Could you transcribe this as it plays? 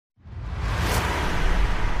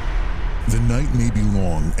The night may be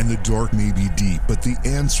long and the dark may be deep, but the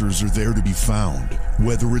answers are there to be found.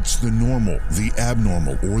 Whether it's the normal, the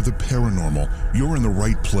abnormal, or the paranormal, you're in the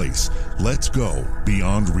right place. Let's go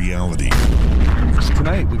beyond reality.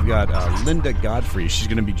 Tonight we've got Linda Godfrey. She's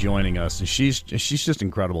going to be joining us, and she's just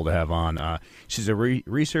incredible to have on. She's a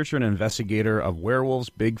researcher and investigator of werewolves,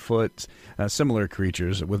 Bigfoot, similar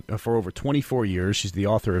creatures. For over 24 years, she's the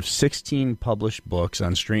author of 16 published books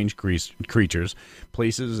on strange creatures,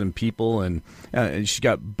 places, and people. And she's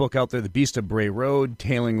got a book out there, The Beast of Bray Road,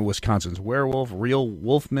 Tailing Wisconsin's Werewolf, Real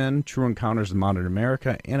Wolfmen, True Encounters of Modern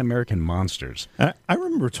America, and American Monsters. I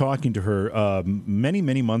remember talking to her many,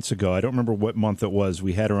 many months ago. I don't remember what month it was.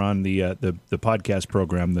 We had her on the podcast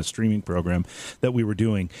program, the streaming program that we were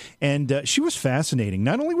doing. And she was fascinating.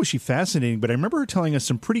 Not only was she fascinating, but I remember her telling us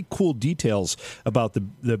some pretty cool details about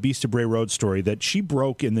the Beast of Bray Road story that she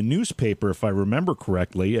broke in the newspaper, if I remember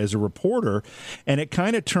correctly, as a reporter. And it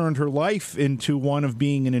kind of turned her life into one of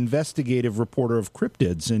being an investigative reporter of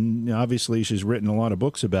cryptids. And obviously she's written a lot of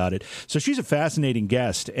books about it. So she's a fascinating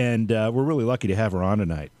guest, and we're really lucky to have her on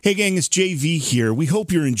tonight. Hey gang, it's JV here. We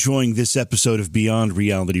hope you're enjoying this episode of Beyond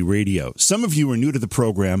Reality Radio. Some of you are new to the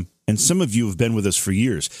program, and some of you have been with us for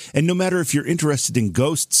years. And no matter if you're interested in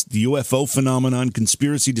ghosts, the UFO phenomenon,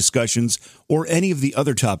 conspiracy discussions, or any of the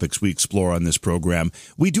other topics we explore on this program,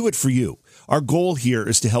 we do it for you. Our goal here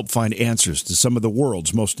is to help find answers to some of the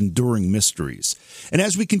world's most enduring mysteries. And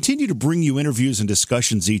as we continue to bring you interviews and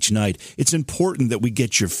discussions each night, it's important that we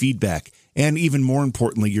get your feedback and, even more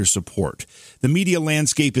importantly, your support. The media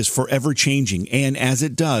landscape is forever changing, and as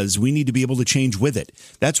it does, we need to be able to change with it.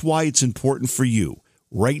 That's why it's important for you,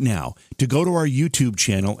 right now, to go to our YouTube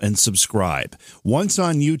channel and subscribe. Once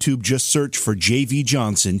on YouTube, just search for JV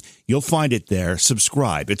Johnson. You'll find it there.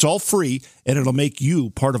 Subscribe. It's all free, and it'll make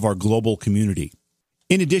you part of our global community.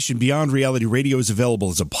 In addition, Beyond Reality Radio is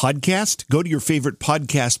available as a podcast. Go to your favorite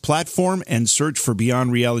podcast platform and search for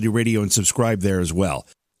Beyond Reality Radio and subscribe there as well.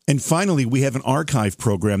 And finally, we have an archive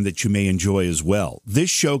program that you may enjoy as well. This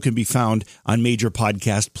show can be found on major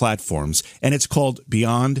podcast platforms, and it's called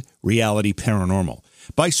Beyond Reality Paranormal.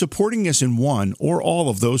 By supporting us in one or all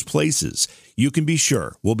of those places, you can be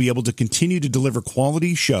sure we'll be able to continue to deliver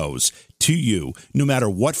quality shows to you, no matter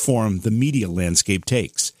what form the media landscape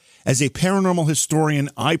takes. As a paranormal historian,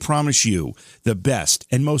 I promise you the best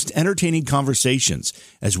and most entertaining conversations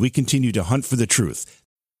as we continue to hunt for the truth.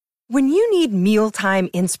 When you need mealtime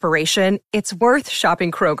inspiration, it's worth shopping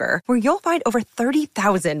Kroger, where you'll find over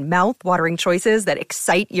 30,000 mouth-watering choices that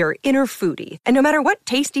excite your inner foodie. And no matter what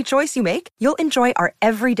tasty choice you make, you'll enjoy our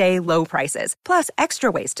everyday low prices, plus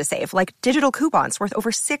extra ways to save, like digital coupons worth over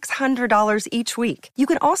 $600 each week. You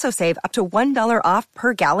can also save up to $1 off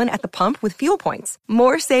per gallon at the pump with fuel points.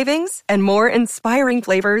 More savings and more inspiring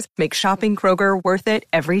flavors make shopping Kroger worth it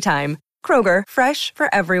every time. Kroger, fresh for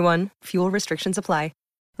everyone. Fuel restrictions apply.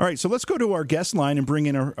 All right, so let's go to our guest line and bring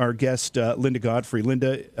in our guest, Linda Godfrey.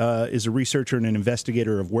 Linda is a researcher and an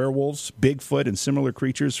investigator of werewolves, Bigfoot, and similar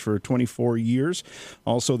creatures for 24 years.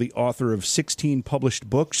 Also the author of 16 published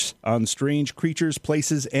books on strange creatures,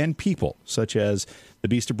 places, and people, such as The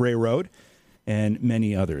Beast of Bray Road and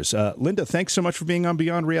many others. Linda, thanks so much for being on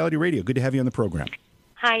Beyond Reality Radio. Good to have you on the program.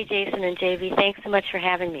 Hi, Jason and JV. Thanks so much for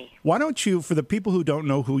having me. Why don't you, for the people who don't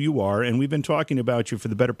know who you are, and we've been talking about you for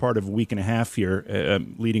the better part of a week and a half here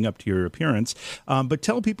leading up to your appearance, but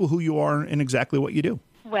tell people who you are and exactly what you do.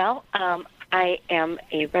 Well, I am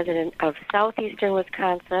a resident of southeastern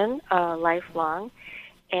Wisconsin, lifelong,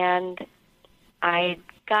 and I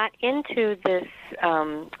got into this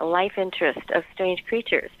life interest of strange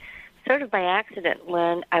creatures sort of by accident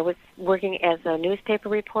when I was working as a newspaper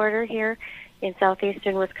reporter here in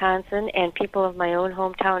southeastern Wisconsin, and people of my own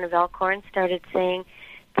hometown of Elkhorn started saying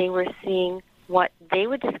they were seeing what they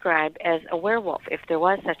would describe as a werewolf, if there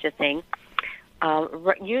was such a thing,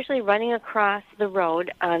 usually running across the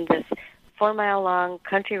road on this 4-mile-long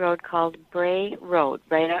country road called Bray Road,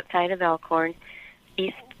 right outside of Elkhorn,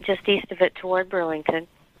 just east of it toward Burlington.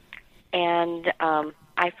 And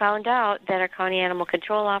I found out that our county animal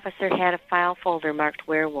control officer had a file folder marked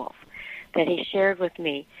werewolf that he shared with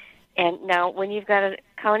me. And now, when you've got a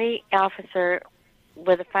county officer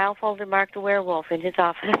with a file folder marked a werewolf in his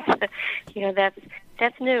office,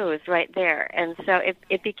 that's news right there. And so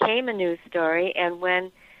it became a news story. And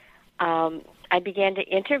when I began to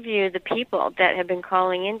interview the people that had been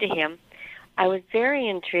calling into him, I was very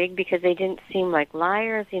intrigued because they didn't seem like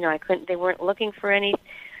liars. They weren't looking for any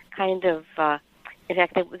kind of. In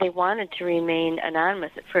fact, they wanted to remain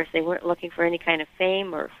anonymous at first. They weren't looking for any kind of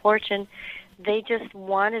fame or fortune. They just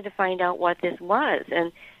wanted to find out what this was,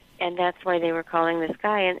 and that's why they were calling this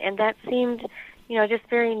guy. And that seemed, just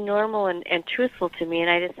very normal and truthful to me. And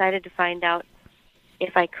I decided to find out,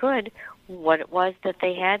 if I could, what it was that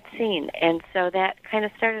they had seen. And so that kind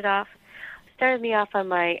of started me off on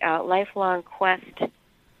my lifelong quest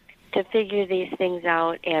to figure these things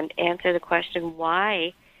out and answer the question,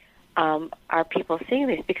 why are people seeing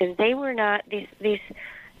these? Because they were not, this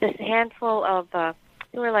handful of, there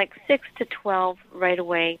were like 6 to 12 right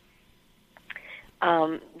away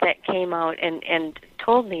that came out and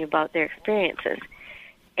told me about their experiences.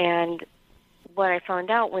 And what I found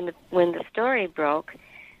out when the story broke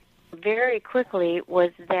very quickly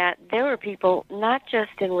was that there were people not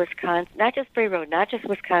just in Wisconsin, not just Bray Road, not just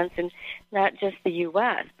Wisconsin, not just the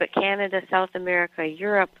U.S., but Canada, South America,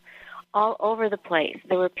 Europe, all over the place.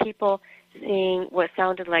 There were people seeing what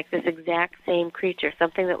sounded like this exact same creature,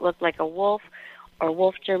 something that looked like a wolf or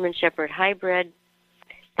wolf German Shepherd hybrid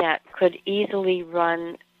that could easily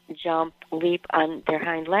run, jump, leap on their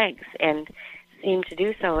hind legs, and seemed to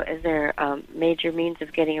do so as their major means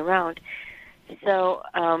of getting around. So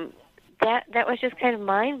that was just kind of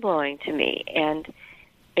mind-blowing to me, and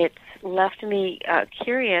it's left me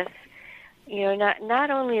curious, not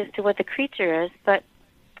only as to what the creature is, but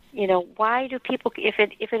why do people, if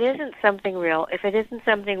it isn't something real, if it isn't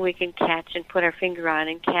something we can catch and put our finger on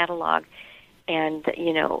and catalog and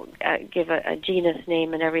give a genus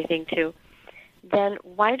name and everything to, then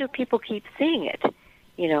why do people keep seeing it?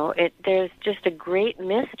 There's just a great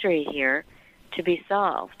mystery here to be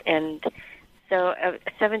solved. And so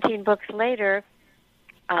 17 books later,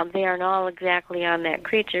 they aren't all exactly on that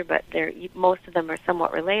creature, but most of them are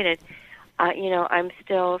somewhat related. I'm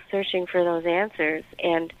still searching for those answers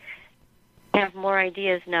and have more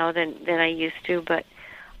ideas now than I used to, but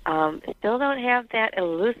still don't have that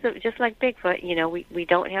elusive, just like Bigfoot, we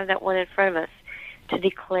don't have that one in front of us to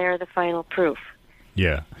declare the final proof.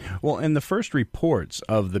 Yeah. Well, and the first reports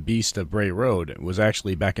of the Beast of Bray Road was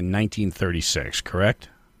actually back in 1936, correct?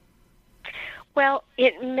 Well,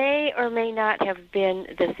 it may or may not have been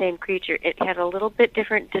the same creature. It had a little bit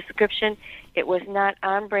different description. It was not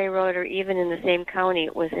on Bray Road or even in the same county.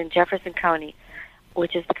 It was in Jefferson County,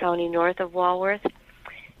 which is the county north of Walworth.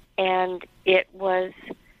 And it was,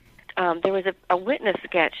 there was a witness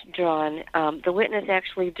sketch drawn. The witness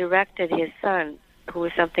actually directed his son, who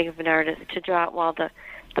was something of an artist, to draw it while the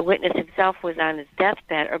witness himself was on his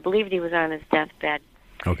deathbed, or believed he was on his deathbed.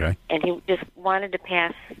 Okay. And he just wanted to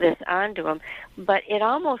pass this on to him. But it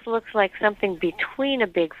almost looks like something between a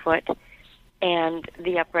Bigfoot and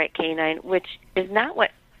the upright canine, which is not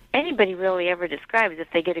what anybody really ever describes if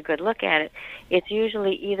they get a good look at it. It's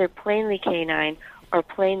usually either plainly canine or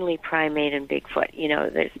plainly primate and Bigfoot.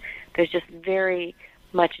 There's just very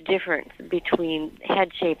much difference between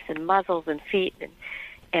head shapes and muzzles and feet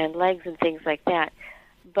and legs and things like that.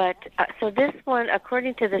 But so this one,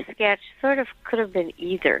 according to the sketch, sort of could have been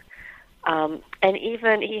either. And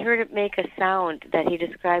even he heard it make a sound that he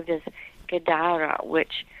described as gadara,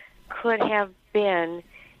 which could have been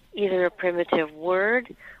either a primitive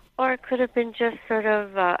word or it could have been just sort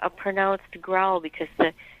of a pronounced growl, because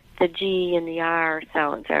the G and the R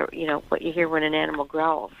sounds are, what you hear when an animal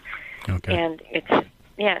growls. Okay. And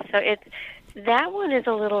that one is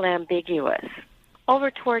a little ambiguous.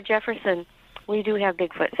 Over toward Jefferson, we do have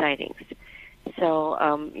Bigfoot sightings. So,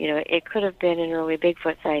 it could have been an early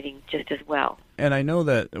Bigfoot sighting just as well. And I know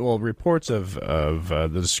that, reports of the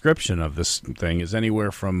description of this thing is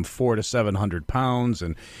anywhere from 400 to 700 pounds,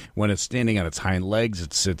 and when it's standing on its hind legs,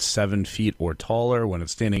 it's 7 feet or taller. When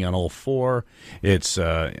it's standing on all four, it's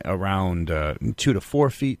around 2 to 4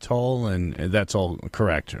 feet tall, and that's all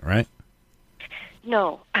correct, right?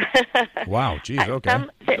 No. Wow, geez, okay.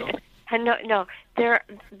 No,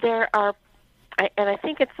 there are, and I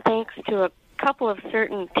think it's thanks to a couple of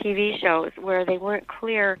certain TV shows where they weren't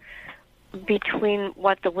clear between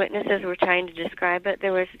what the witnesses were trying to describe it.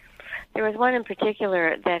 There was one in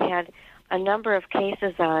particular that had a number of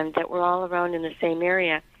cases on that were all around in the same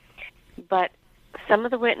area, but some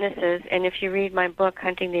of the witnesses, and if you read my book,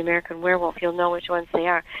 Hunting the American Werewolf, you'll know which ones they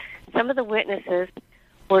are. Some of the witnesses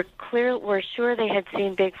were sure they had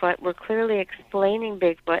seen Bigfoot, were clearly explaining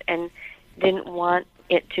Bigfoot, and didn't want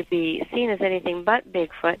it to be seen as anything but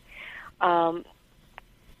Bigfoot.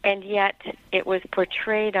 And yet it was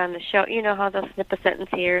portrayed on the show. You know how they'll snip a sentence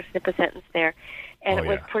here, snip a sentence there, and it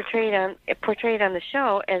was portrayed on the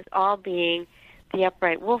show as all being the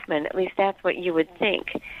upright wolfman. At least that's what you would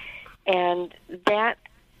think. And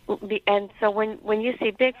so when you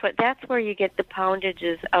see Bigfoot, that's where you get the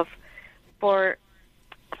poundages of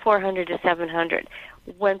 400 to 700.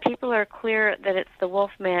 When people are clear that it's the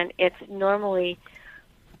wolfman, it's normally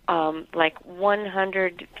like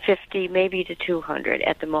 150, maybe to 200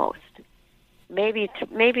 at the most. maybe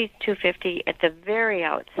 250 at the very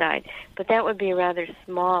outside, but that would be a rather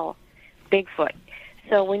small Bigfoot.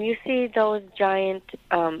 So when you see those giant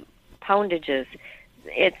poundages,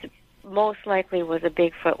 it's most likely was a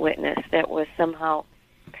Bigfoot witness that was somehow,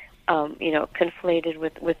 conflated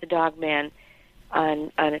with the Dogman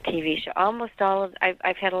on a TV show. Almost all of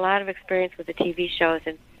I've had a lot of experience with the TV shows,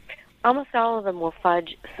 and almost all of them will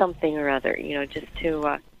fudge something or other, just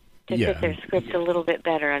to fit their script a little bit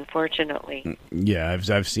better, unfortunately. Yeah,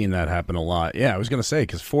 I've seen that happen a lot. Yeah, I was going to say,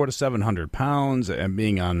 because 400 to 700 pounds and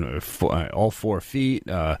being on all 4 feet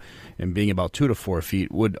and being about 2 to 4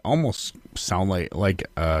 feet would almost sound like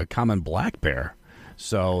a common black bear.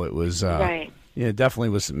 So it was, right. Yeah, it definitely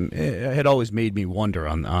was. It had always made me wonder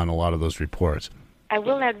on a lot of those reports. I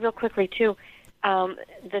will add real quickly, too,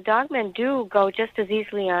 the dogmen do go just as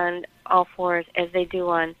easily on all 4s as they do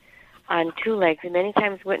on 2 legs. And many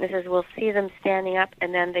times witnesses will see them standing up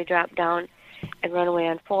and then they drop down and run away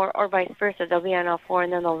on 4, or vice versa. They'll be on all 4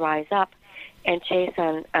 and then they'll rise up and chase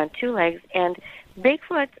on 2 legs. And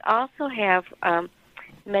Bigfoots also have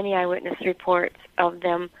many eyewitness reports of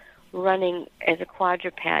them running as a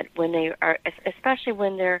quadruped when they are, especially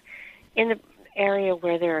when they're in the area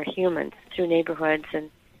where there are humans, through neighborhoods and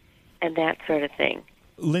that sort of thing.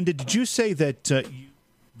 Linda, did you say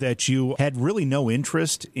that you had really no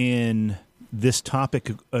interest in this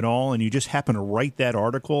topic at all, and you just happened to write that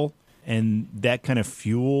article, and that kind of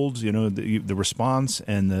fueled, the response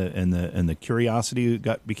and the curiosity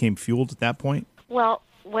became fueled at that point? Well,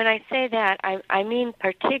 when I say that, I mean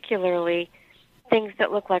particularly things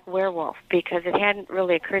that look like werewolf, because it hadn't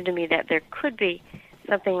really occurred to me that there could be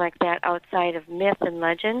something like that outside of myth and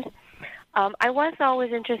legend. I was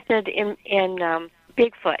always interested in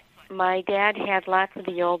Bigfoot. My dad had lots of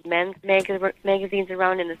the old men's magazines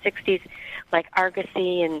around in the 60s, like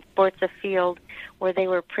Argosy and Sports Afield, where they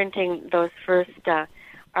were printing those first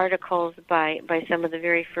articles by some of the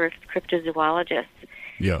very first cryptozoologists.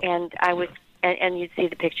 Yeah. And and you'd see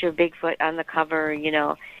the picture of Bigfoot on the cover,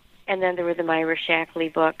 and then there were the Myra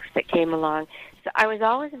Shackley books that came along. So I was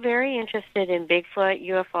always very interested in Bigfoot,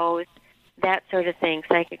 UFOs, that sort of thing,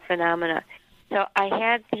 psychic phenomena. So I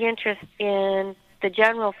had the interest in the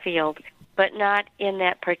general field, but not in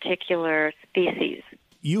that particular species.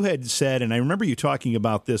 You had said, and I remember you talking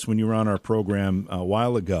about this when you were on our program a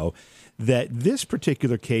while ago, that this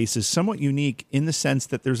particular case is somewhat unique in the sense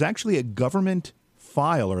that there's actually a government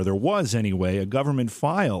file, or there was anyway, a government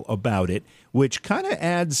file about it, which kind of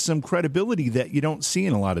adds some credibility that you don't see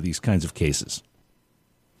in a lot of these kinds of cases.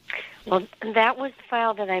 Well, that was the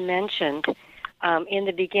file that I mentioned in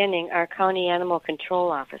the beginning, our county animal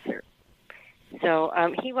control officer. So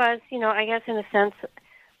he was, I guess in a sense,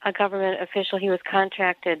 a government official. He was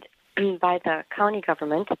contracted by the county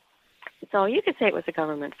government. So you could say it was a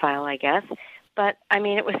government file, I guess. But, I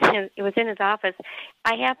mean, it was in his office.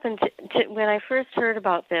 I happened to when I first heard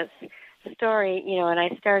about this story, and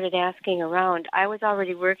I started asking around, I was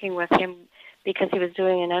already working with him because he was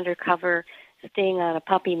doing an undercover sting on a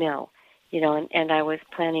puppy mill, and I was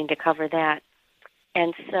planning to cover that.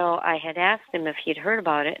 And so I had asked him if he'd heard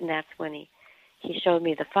about it, and that's when he showed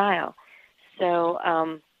me the file. So,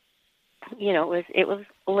 it was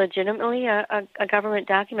legitimately a government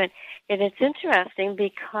document. And it's interesting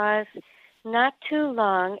because not too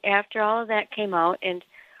long after all of that came out, and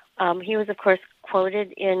he was, of course,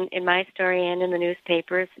 quoted in my story and in the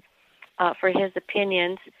newspapers for his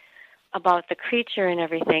opinions about the creature and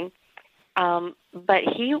everything. But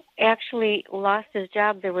he actually lost his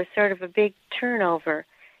job. There was sort of a big turnover,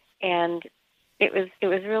 and it was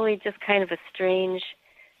really just kind of a strange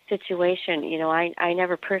situation. I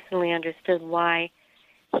never personally understood why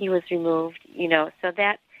he was removed. So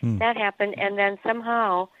that happened, and then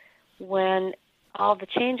somehow when all the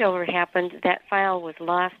changeover happened, that file was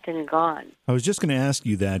lost and gone. I was just going to ask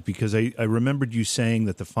you that because I remembered you saying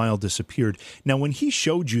that the file disappeared. Now, when he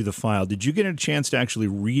showed you the file, did you get a chance to actually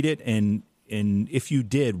read it? And if you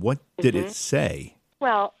did, what did it say?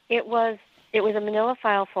 Well, it was a manila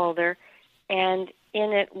file folder, and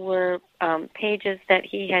in it were pages that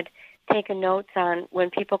he had taken notes on when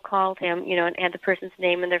people called him, and had the person's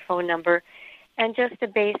name and their phone number, and just a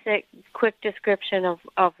basic, quick description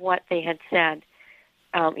of what they had said,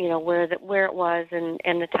 where it was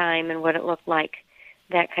and the time and what it looked like,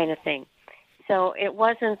 that kind of thing. So it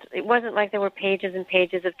wasn't like there were pages and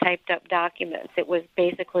pages of typed up documents. It was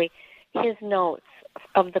basically his notes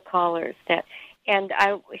of the callers and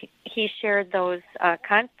he shared those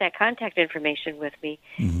that contact information with me,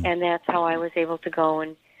 and that's how I was able to go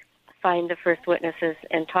and find the first witnesses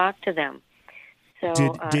and talk to them. So,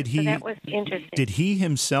 so that was interesting. Did he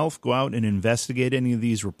himself go out and investigate any of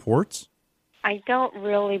these reports? I don't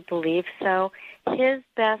really believe so. His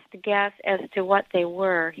best guess as to what they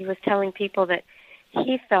were, he was telling people that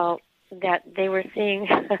he felt that they were seeing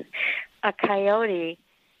a coyote.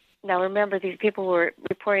 Now remember, these people were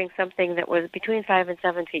reporting something that was between 5 and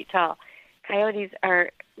 7 feet tall. Coyotes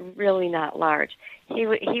are really not large. He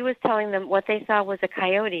was telling them what they saw was a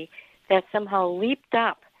coyote that somehow leaped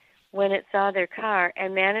up when it saw their car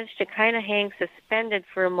and managed to kind of hang suspended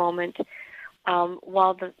for a moment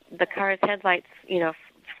while the car's headlights,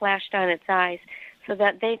 flashed on its eyes, so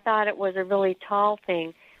that they thought it was a really tall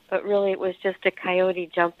thing, but really it was just a coyote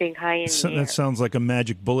jumping high in the air. That sounds like a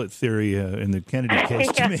magic bullet theory in the Kennedy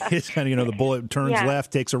case to me. It's kind of, the bullet turns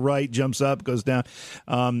left, takes a right, jumps up, goes down.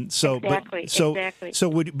 Exactly. So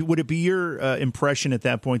would it be your impression at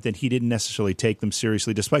that point that he didn't necessarily take them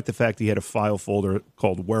seriously, despite the fact he had a file folder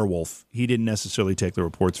called Werewolf? He didn't necessarily take the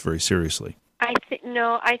reports very seriously.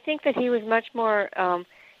 I think that he was much more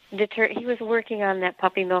deterred. He was working on that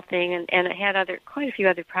puppy mill thing, and had quite a few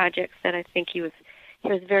other projects that I think he was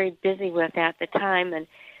very busy with at the time, and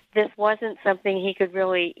this wasn't something he could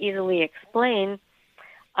really easily explain.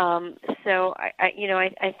 So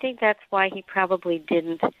I think that's why he probably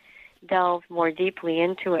didn't delve more deeply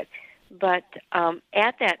into it. But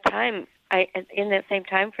at that time, in that same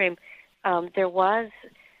time frame, there was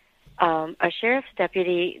a sheriff's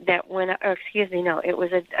deputy that it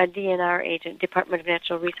was a DNR agent, Department of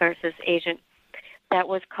Natural Resources agent, that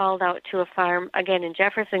was called out to a farm, again in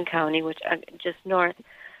Jefferson County, which just north,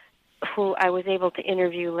 who I was able to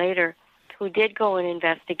interview later, who did go and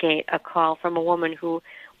investigate a call from a woman who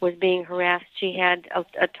was being harassed. She had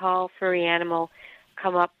a tall, furry animal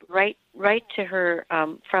come up right to her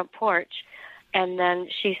front porch, and then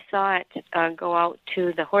she saw it go out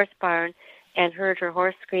to the horse barn and heard her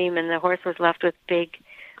horse scream, and the horse was left with big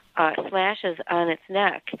slashes on its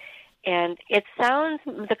neck. And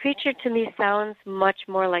the creature to me sounds much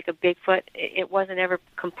more like a Bigfoot. It wasn't ever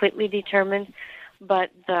completely determined, but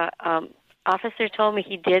the officer told me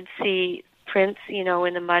he did see prints, in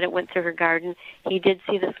the mud. It went through her garden. He did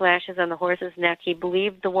see the slashes on the horse's neck. He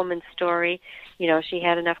believed the woman's story. She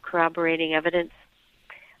had enough corroborating evidence.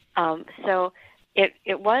 So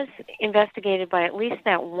it was investigated by at least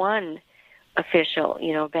that one official,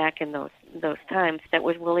 back in those times, that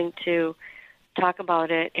was willing to talk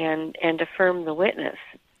about it and affirm the witness.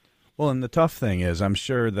 Well, and the tough thing is, I'm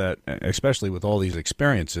sure that, especially with all these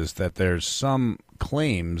experiences, that there's some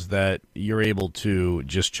claims that you're able to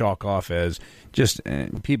just chalk off as just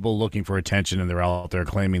people looking for attention, and they're out there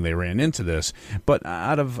claiming they ran into this. But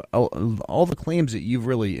out of all the claims that you've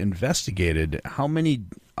really investigated, how many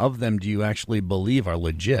of them do you actually believe are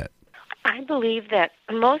legit? I believe that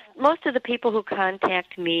most of the people who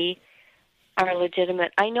contact me are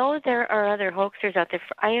legitimate. I know there are other hoaxers out there.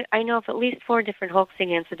 I know of at least 4 different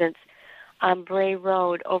hoaxing incidents on Bray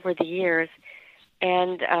Road over the years,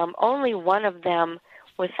 and only one of them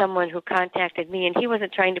was someone who contacted me, and he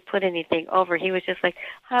wasn't trying to put anything over. He was just like,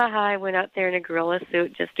 ha, I went out there in a gorilla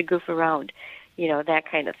suit just to goof around, that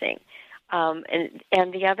kind of thing.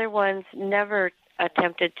 And the other ones never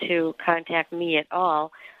attempted to contact me at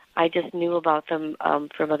all. I just knew about them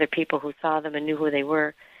from other people who saw them and knew who they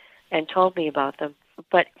were and told me about them.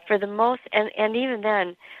 But for the most, and even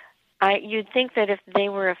then, you'd think that if they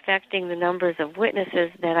were affecting the numbers of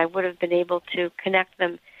witnesses, that I would have been able to connect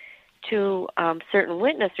them to certain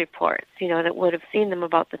witness reports, that would have seen them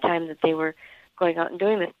about the time that they were going out and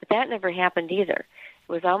doing this. But that never happened either.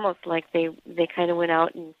 It was almost like they kind of went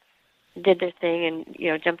out and did their thing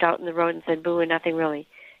and, jumped out in the road and said boo, and nothing really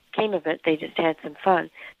came of it. They just had some fun.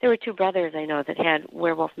 There were 2 brothers I know that had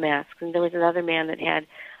werewolf masks, and there was another man that had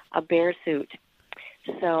a bear suit.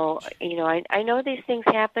 So, I know these things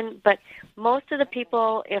happen, but most of the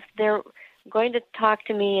people, if they're going to talk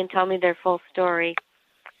to me and tell me their full story,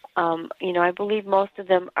 I believe most of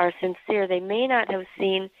them are sincere. They may not have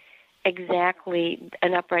seen exactly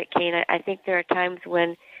an upright cane. I think there are times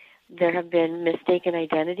when there have been mistaken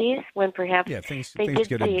identities, when perhaps they did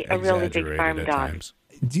see a really big farm dog. Times.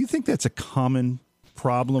 Do you think that's a common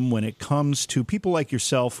problem when it comes to people like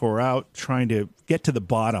yourself who are out trying to get to the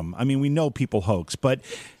bottom? I mean, we know people hoax, but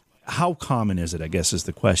how common is it, I guess, is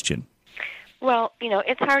the question. Well,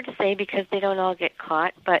 it's hard to say because they don't all get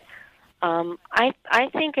caught, but I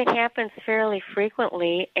think it happens fairly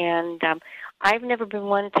frequently, and I've never been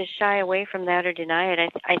one to shy away from that or deny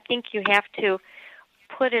it. I think you have to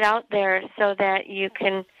put it out there so that you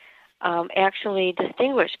can actually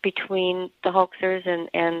distinguish between the hoaxers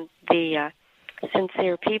and the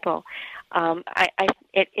sincere people.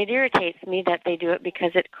 It irritates me that they do it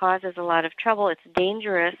because it causes a lot of trouble. It's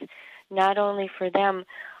dangerous not only for them,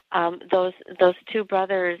 those two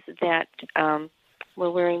brothers that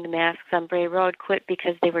were wearing the masks on Bray Road quit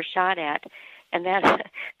because they were shot at, and that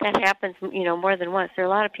happens, more than once. There are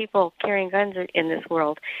a lot of people carrying guns in this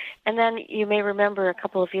world. And then you may remember a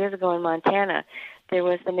couple of years ago in Montana, there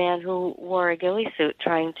was the man who wore a ghillie suit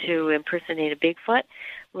trying to impersonate a Bigfoot,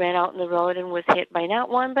 ran out in the road and was hit by not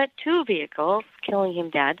one but two vehicles, killing him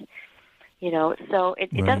dead. So it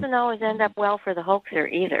doesn't always end up well for the hoaxer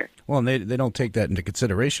either. Well, and they don't take that into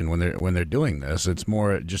consideration when they're doing this. It's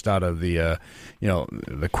more just out of the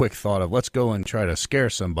the quick thought of let's go and try to scare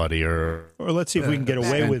somebody or let's see if we can get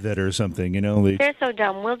away with it or something. They're so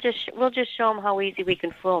dumb. We'll just show them how easy we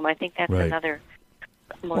can fool them. I think that's another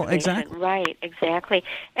motivation. Well, exactly. Right, exactly.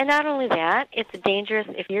 And not only that, it's dangerous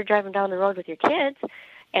if you're driving down the road with your kids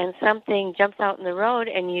and something jumps out in the road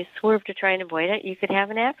and you swerve to try and avoid it, you could have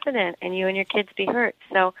an accident and you and your kids be hurt.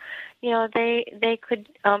 So, they could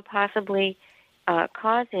possibly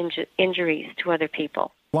cause injuries to other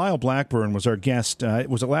people. Lyle Blackburn was our guest.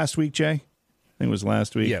 Was it last week, Jay? I think it was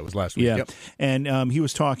last week. Yeah, it was last week. Yeah. Yep. And he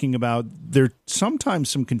was talking about there's sometimes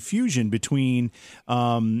some confusion between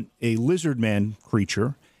a lizard man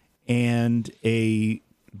creature and a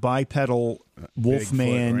bipedal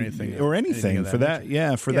wolfman or anything for that.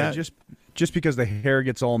 Yeah, for that. Just because the hair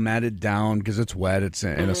gets all matted down because it's wet, it's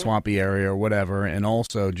in a swampy area or whatever, and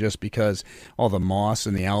also just because all the moss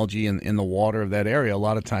and the algae in the water of that area, a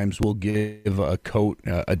lot of times will give a coat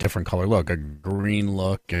a different color look, a green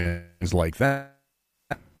look, and things like that.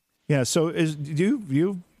 Yeah. So, do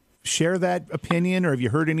you share that opinion, or have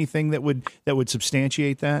you heard anything that would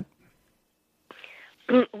substantiate that?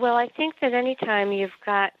 Well, I think that anytime you've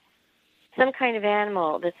got some kind of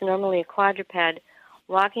animal that's normally a quadruped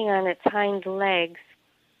walking on its hind legs,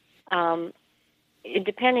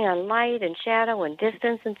 depending on light and shadow and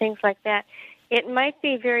distance and things like that, it might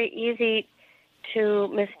be very easy to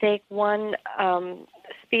mistake one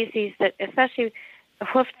species that, especially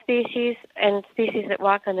hoofed species and species that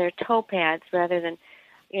walk on their toe pads rather than,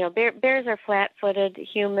 bears are flat-footed,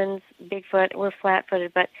 humans, Bigfoot, we're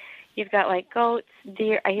flat-footed, but you've got like goats,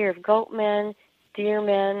 deer. I hear of goat men, deer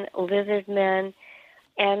men, lizard men,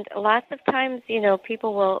 and lots of times,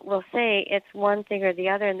 people will say it's one thing or the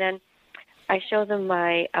other, and then I show them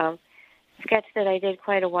my sketch that I did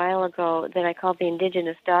quite a while ago that I called the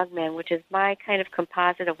Indigenous Dogman, which is my kind of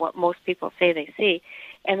composite of what most people say they see,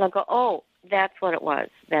 and they'll go, "Oh, that's what it was.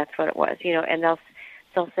 That's what it was," and they'll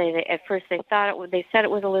say that at first they said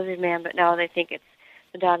it was a lizard man, but now they think it's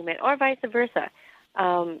the Dogman, or vice versa.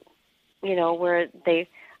 Where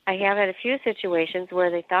I have had a few situations where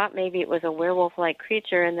they thought maybe it was a werewolf-like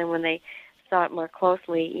creature, and then when they saw it more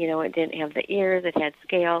closely, it didn't have the ears, it had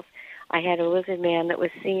scales. I had a lizard man that was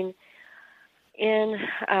seen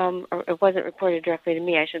or it wasn't reported directly to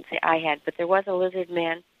me, I shouldn't say I had, but there was a lizard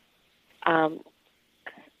man.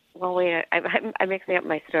 Well, wait, I'm mixing up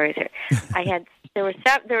my stories here. There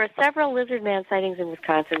were several lizard man sightings in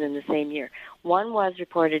Wisconsin in the same year. One was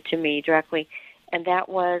reported to me directly, and that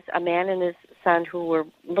was a man and his son who were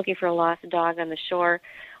looking for a lost dog on the shore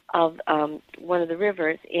of one of the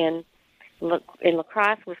rivers in La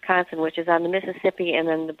Crosse, Wisconsin, which is on the Mississippi, and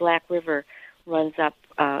then the Black River runs up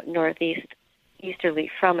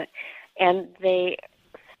easterly from it. And they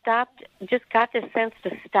stopped, just got this sense to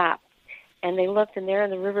stop, and they looked, and there in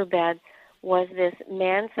the riverbed was this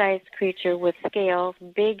man-sized creature with scales,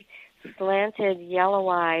 big slanted yellow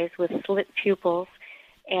eyes with slit pupils,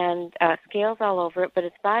 and scales all over it, but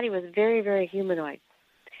its body was very, very humanoid.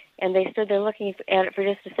 And they stood there looking at it for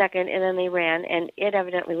just a second, and then they ran, and it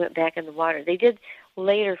evidently went back in the water. They did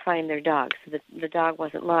later find their dog, so the dog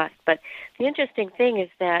wasn't lost. But the interesting thing is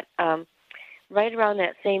that right around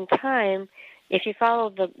that same time, if you follow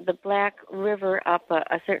the Black River up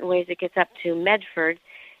a certain ways, it gets up to Medford,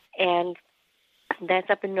 and that's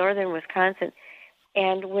up in northern Wisconsin.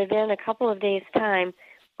 And within a couple of days' time,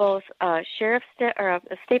 both a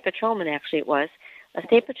state patrolman, actually it was, a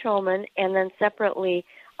state patrolman, and then separately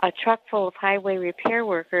a truck full of highway repair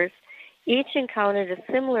workers, each encountered a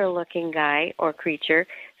similar-looking guy or creature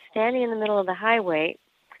standing in the middle of the highway,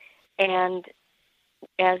 and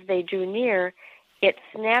as they drew near, it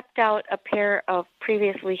snapped out a pair of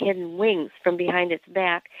previously hidden wings from behind its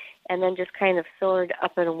back and then just kind of soared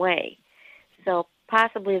up and away. So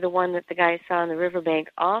possibly the one that the guy saw on the riverbank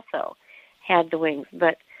also had the wings,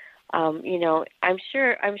 but I'm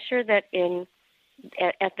sure that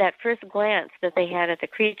at that first glance that they had at the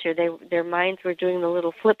creature, their minds were doing the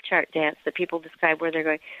little flip chart dance that people describe, where they're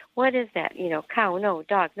going, "What is that? Cow, no;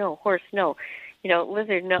 dog, no; horse, no;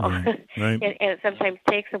 lizard, no." Right. and it sometimes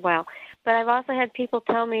takes a while. But I've also had people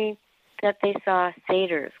tell me that they saw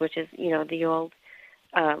satyrs, which is the old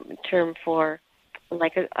term for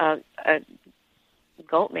like a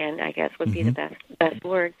goat man, I guess would be the best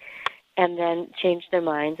word, and then change their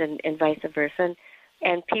minds and vice versa.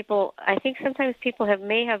 And people, I think sometimes people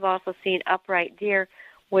may have also seen upright deer,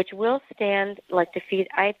 which will stand like to feed.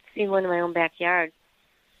 I've seen one in my own backyard.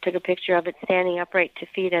 Took a picture of it standing upright to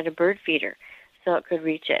feed at a bird feeder, so it could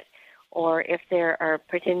reach it. Or if there are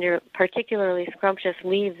particularly scrumptious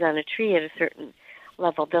leaves on a tree at a certain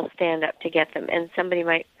level, they'll stand up to get them. And somebody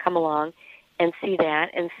might come along and see that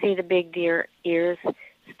and see the big deer ears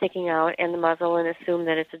sticking out and the muzzle and assume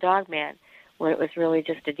that it's a dog man when it was really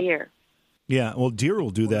just a deer. Yeah, well, deer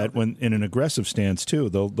will do that when in an aggressive stance too.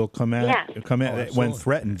 They'll come at when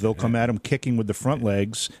threatened. They'll come at them kicking with the front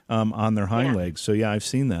legs on their hind legs. So yeah, I've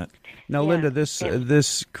seen that. Now, Linda,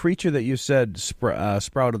 this creature that you said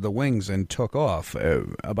sprouted the wings and took off.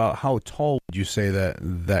 About how tall would you say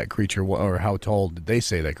that creature was, or how tall did they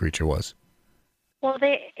say that creature was? Well,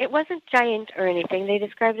 it wasn't giant or anything. They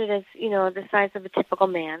described it as, the size of a typical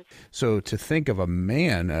man. So to think of a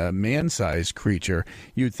man-sized creature,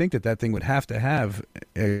 you'd think that thing would have to have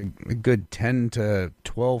a good 10 to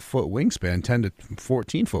 12-foot wingspan, 10 to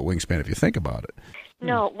 14-foot wingspan, if you think about it.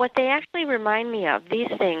 No, what they actually remind me of,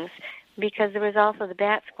 these things, because there was also the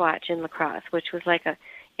bat squatch in lacrosse, which was it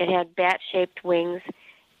had bat-shaped wings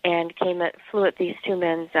and flew at these two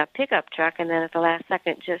men's pickup truck, and then at the last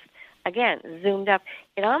second just, again, zoomed up.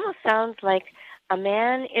 It almost sounds like a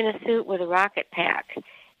man in a suit with a rocket pack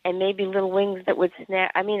and maybe little wings that would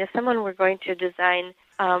snap. I mean, if someone were going to design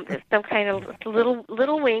some kind of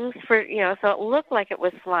little wings for, so it looked like it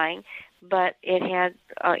was flying, but it had,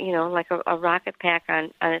 like a rocket pack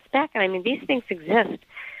on its back. And I mean, these things exist.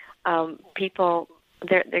 People,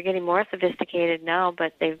 they're getting more sophisticated now,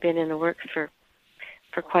 but they've been in the works for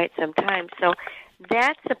quite some time. So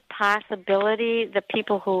that's a possibility. The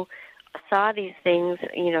people who saw these things,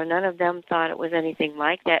 none of them thought it was anything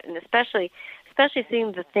like that, and especially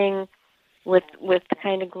seeing the thing with the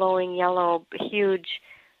kind of glowing yellow, huge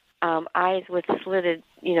eyes with slitted,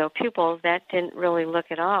 pupils. That didn't really look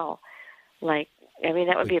at all like. I mean,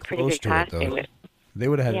 that would be a pretty good costume. They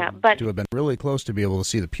would have had to have been really close to be able to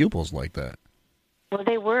see the pupils like that. Well,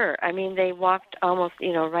 they were. I mean, they walked almost,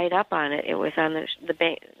 right up on it. It was on the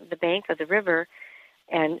bank of the river,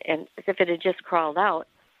 and as if it had just crawled out.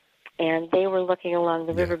 And they were looking along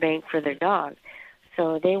the riverbank for their dog.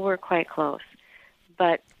 So they were quite close.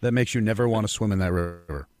 But that makes you never want to swim in that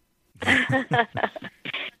river.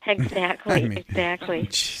 Exactly, exactly.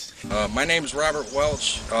 My name is Robert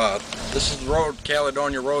Welch. This is the road,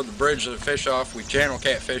 Caledonia Road, the bridge that I fish off. We channel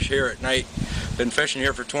catfish here at night. Been fishing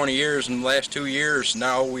here for 20 years. In the last 2 years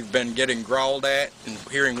now, we've been getting growled at and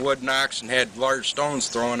hearing wood knocks and had large stones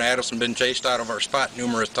thrown at us and been chased out of our spot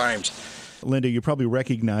numerous times. Linda, you probably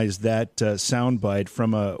recognize that soundbite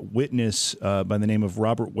from a witness by the name of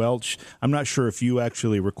Robert Welch. I'm not sure if you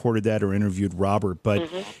actually recorded that or interviewed Robert, but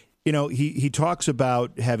he talks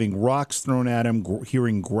about having rocks thrown at him,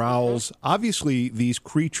 hearing growls. Obviously, these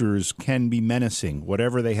creatures can be menacing,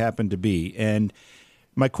 whatever they happen to be. And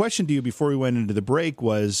my question to you before we went into the break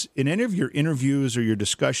was, in any of your interviews or your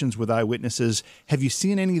discussions with eyewitnesses, have you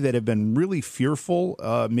seen any that have been really fearful,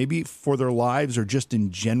 maybe for their lives or just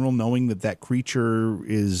in general, knowing that creature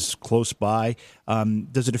is close by?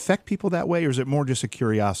 Does it affect people that way, or is it more just a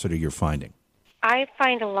curiosity you're finding? I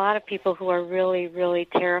find a lot of people who are really, really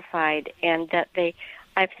terrified, and that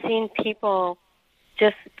I've seen people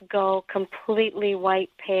just go completely white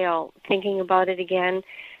pale thinking about it again,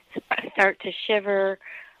 start to shiver.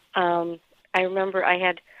 I remember I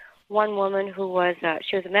had one woman who was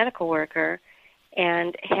she was a medical worker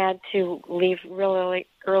and had to leave really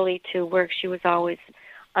early to work. She was always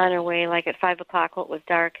on her way, like at 5 o'clock when it was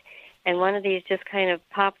dark, and one of these just kind of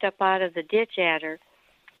popped up out of the ditch at her,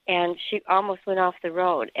 and she almost went off the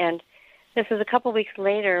road. And this was a couple weeks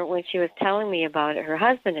later when she was telling me about it. Her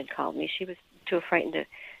husband had called me. She was too frightened to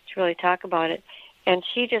really talk about it. And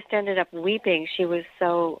she just ended up weeping. She was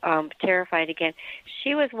so terrified again.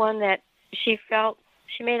 She was one that she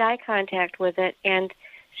made eye contact with it, and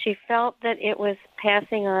she felt that it was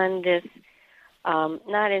passing on this,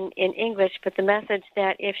 not in English, but the message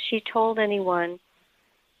that if she told anyone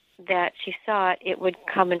that she saw it, it would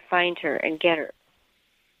come and find her and get her.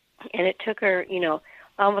 And it took her,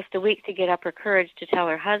 almost a week to get up her courage to tell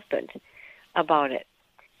her husband about it.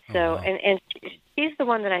 So, and she's the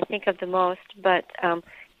one that I think of the most, but,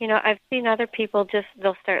 I've seen other people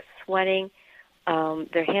they'll start sweating,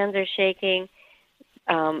 their hands are shaking,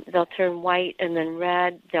 they'll turn white and then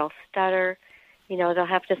red, they'll stutter, they'll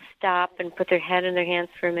have to stop and put their head in their hands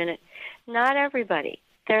for a minute. Not everybody.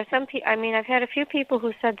 there are some people. I mean, I've had a few people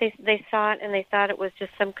who said they saw it and they thought it was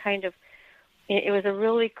just some kind of. It was a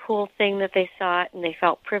really cool thing that they saw it and they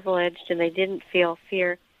felt privileged and they didn't feel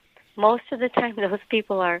fear. Most of the time, those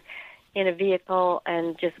people are in a vehicle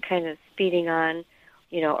and just kind of speeding on,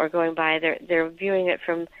 or going by. They're viewing it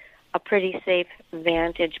from a pretty safe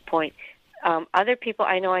vantage point. Other people,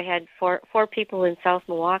 I know I had four people in South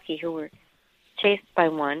Milwaukee who were chased by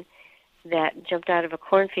one that jumped out of a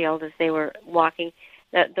cornfield as they were walking.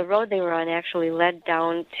 The road they were on actually led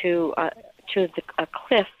down to a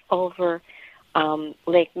cliff over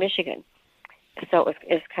Lake Michigan. So it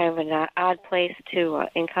was kind of an odd place to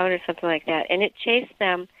encounter something like that. And it chased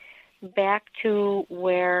them back to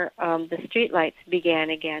where the streetlights began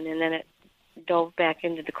again, and then it dove back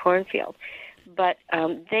into the cornfield. But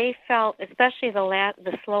they felt, especially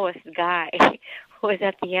the slowest guy who was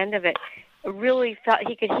at the end of it, really felt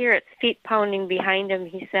he could hear its feet pounding behind him,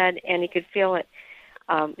 he said, and he could feel it,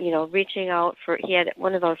 reaching out for, he had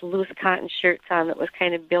one of those loose cotton shirts on that was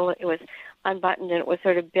kind of it was unbuttoned, and it was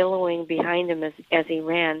sort of billowing behind him as he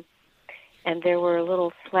ran. And there were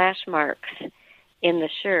little slash marks in the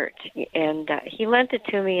shirt. And he lent it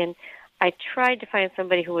to me, and I tried to find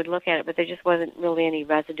somebody who would look at it, but there just wasn't really any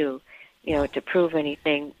residue, to prove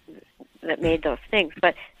anything that made those things.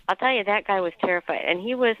 But I'll tell you, that guy was terrified. And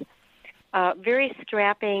he was very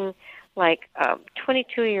strapping, like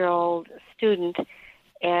 22-year-old student,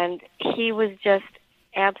 and he was just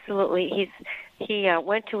absolutely, he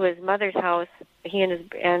went to his mother's house, he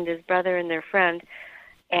and his brother and their friend,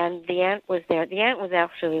 and the aunt was there. The aunt was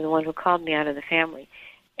actually the one who called me out of the family.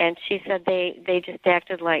 And she said they just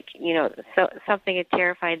acted like, so something had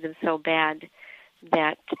terrified them so bad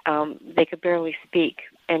that they could barely speak.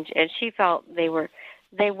 And she felt they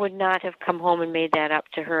would not have come home and made that up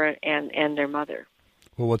to her and their mother.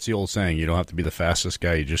 Well, what's the old saying? You don't have to be the fastest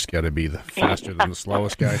guy. You just got to be the faster than the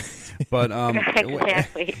slowest guy. But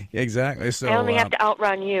exactly. Exactly. So I only have to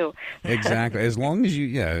outrun you. Exactly. As long as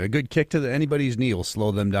a good kick to anybody's knee will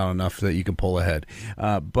slow them down enough that you can pull ahead.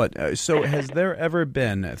 So has there ever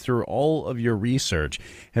been, through all of your research,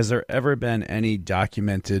 has there ever been any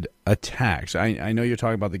documented attacks? I know you're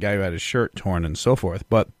talking about the guy who had his shirt torn and so forth,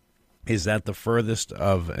 but is that the furthest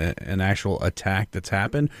of an actual attack that's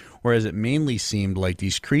happened? Or has it mainly seemed like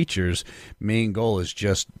these creatures' main goal is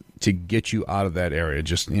just to get you out of that area?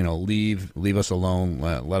 Just, leave us alone,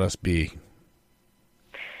 let us be.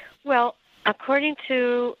 Well, according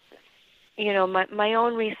to, my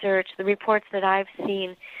own research, the reports that I've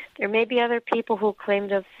seen, there may be other people who claim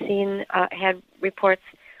to have had reports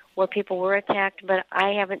where people were attacked, but I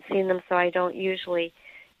haven't seen them, so I don't usually,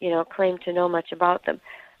 claim to know much about them.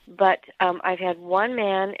 But I've had one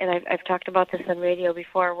man, and I've talked about this on radio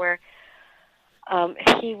before, where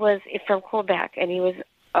he was from Quebec, and he was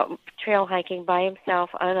trail hiking by himself,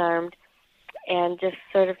 unarmed, and just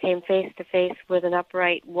sort of came face to face with an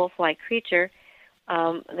upright wolf-like creature.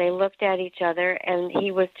 They looked at each other, and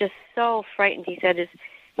he was just so frightened. He said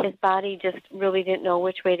his body just really didn't know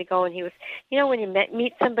which way to go, and he was, when you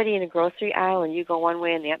meet somebody in a grocery aisle, and you go one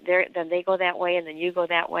way, and then they go that way, and then you go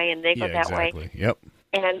that way, and they go that way. Yep.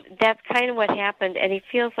 And that's kind of what happened, and he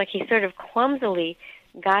feels like he sort of clumsily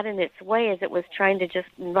got in its way as it was trying to just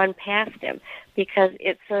run past him, because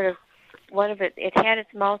it sort of, it had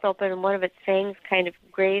its mouth open, and one of its fangs kind of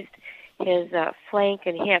grazed his flank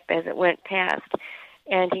and hip as it went past.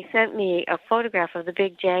 And he sent me a photograph of the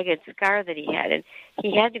big jagged scar that he had, and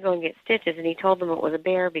he had to go and get stitches, and he told them it was a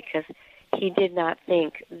bear because he did not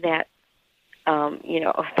think that,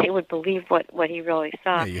 they would believe what he really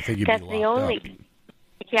saw. Yeah, you think you'd be locked up.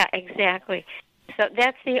 Yeah, exactly. So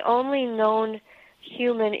that's the only known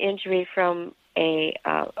human injury from a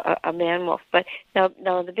man wolf. But now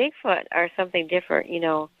the Bigfoot are something different,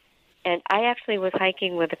 And I actually was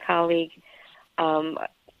hiking with a colleague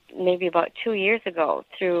maybe about 2 years ago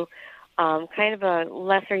through kind of a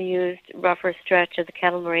lesser used, rougher stretch of the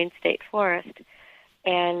Kettle Moraine State Forest,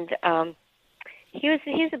 and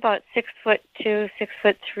he's about 6'2",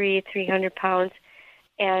 6'3", 300 pounds,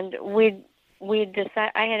 and we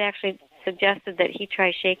decided. I had actually suggested that he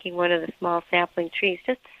try shaking one of the small sapling trees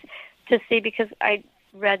just to see, because I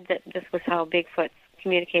read that this was how Bigfoot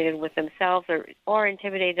communicated with themselves or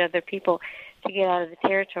intimidated other people to get out of the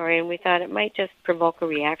territory, and we thought it might just provoke a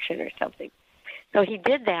reaction or something. So he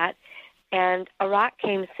did that, and a rock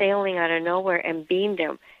came sailing out of nowhere and beamed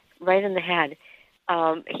him right in the head.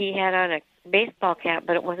 He had on a baseball cap,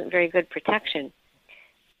 but it wasn't very good protection.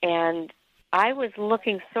 And I was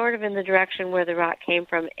looking sort of in the direction where the rock came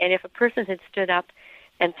from, and if a person had stood up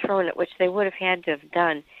and thrown it, which they would have had to have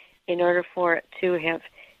done in order for it to have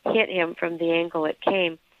hit him from the angle it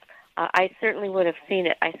came, I certainly would have seen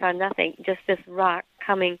it. I saw nothing, just this rock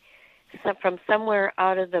coming from somewhere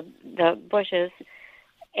out of the bushes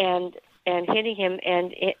and hitting him,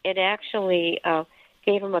 and it actually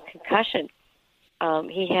gave him a concussion.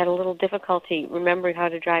 He had a little difficulty remembering how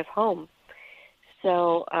to drive home.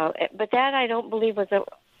 So, but that I don't believe was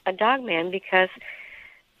a dog man, because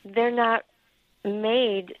they're not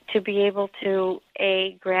made to be able to,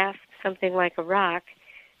 A, grasp something like a rock,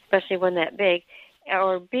 especially one that big,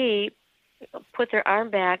 or B, put their arm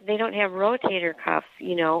back. They don't have rotator cuffs,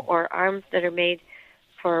 or arms that are made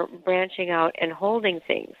for branching out and holding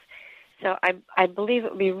things. So I believe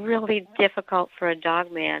it would be really difficult for a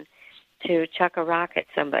dog man to chuck a rock at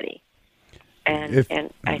somebody. And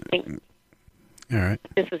I think all right.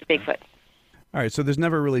 This was Bigfoot. All right, so there's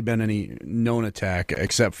never really been any known attack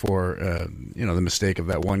except for the mistake of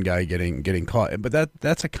that one guy getting caught. But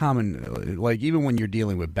that's a common, like, even when you're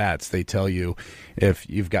dealing with bats, they tell you if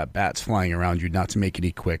you've got bats flying around you not to make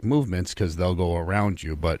any quick movements because they'll go around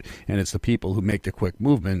you. And it's the people who make the quick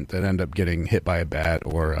movement that end up getting hit by a bat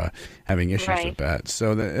or having issues with bats.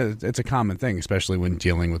 So it's a common thing, especially when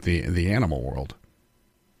dealing with the animal world.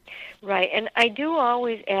 Right, and I do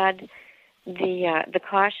always add the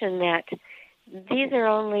caution that these are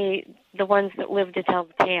only the ones that live to tell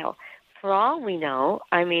the tale. For all we know,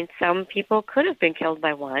 I mean, some people could have been killed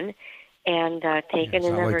by one and taken and never seen again. It's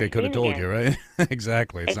not like they could have told you, right?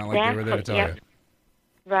 Exactly. It's not like they were there to tell you.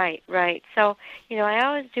 Right. So, I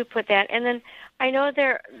always do put that. And then I know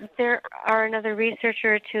there are another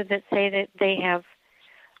researcher or two that say that they have,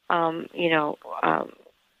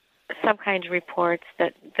 some kind of reports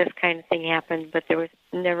that this kind of thing happened, but there was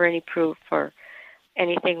never any proof for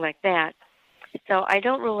anything like that. So I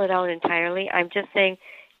don't rule it out entirely. I'm just saying,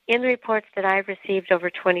 in the reports that I've received over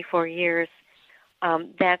 24 years,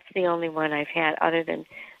 that's the only one I've had. Other than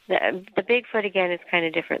the Bigfoot, again, is kind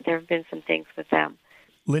of different. There have been some things with them.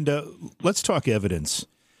 Linda, let's talk evidence.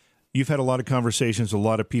 You've had a lot of conversations, a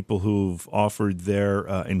lot of people who've offered their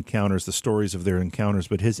encounters, the stories of their encounters,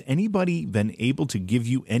 but has anybody been able to give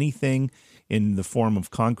you anything in the form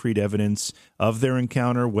of concrete evidence of their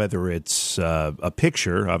encounter, whether it's a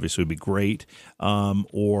picture, obviously would be great,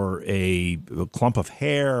 or a clump of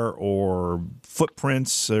hair or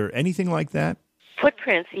footprints or anything like that?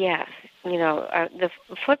 Footprints, yes. The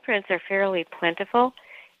footprints are fairly plentiful,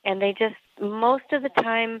 and they just, most of the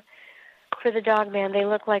time, for the dog man, they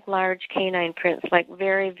look like large canine prints, like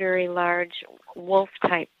very, very large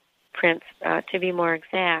wolf-type prints, to be more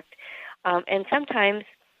exact. And sometimes,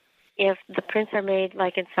 if the prints are made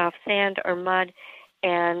like in soft sand or mud,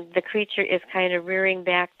 and the creature is kind of rearing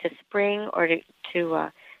back to spring or to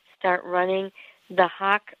start running, the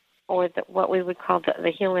hock, or what we would call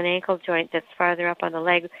the heel and ankle joint that's farther up on the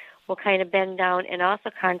leg, will kind of bend down and also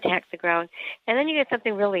contact the ground. And then you get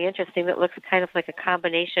something really interesting that looks kind of like a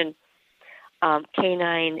combination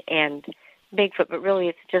canine and Bigfoot, but really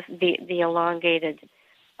it's just the elongated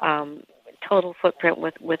total footprint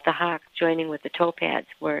with the hock joining with the toe pads,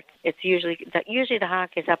 where it's usually the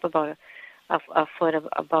hock is up about a foot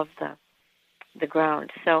above the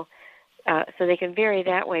ground. So they can vary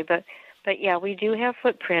that way. But yeah, we do have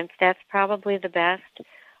footprints. That's probably the best.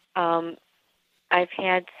 I've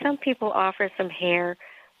had some people offer some hair,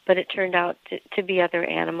 but it turned out to be other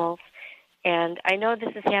animals. And I know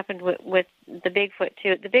this has happened with the Bigfoot,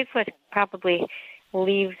 too. The Bigfoot probably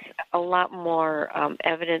leaves a lot more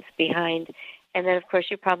evidence behind. And then, of course,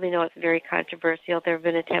 you probably know it's very controversial. There have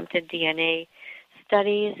been attempted DNA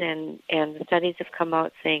studies, and the studies have come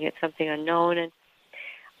out saying it's something unknown. And,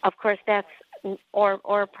 of course, that's or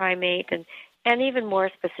a primate. And even more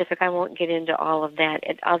specific, I won't get into all of that.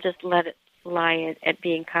 I'll just let it lie at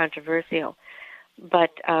being controversial. But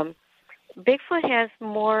Bigfoot has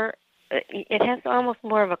more... It has almost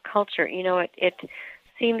more of a culture. It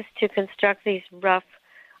seems to construct these rough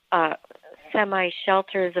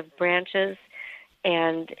semi-shelters of branches,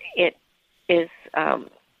 and it is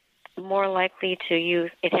more likely to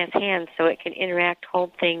use, it has hands, so it can interact,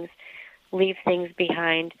 hold things, leave things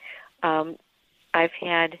behind. I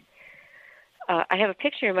have a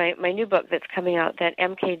picture in my new book that's coming out that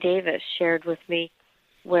M.K. Davis shared with me,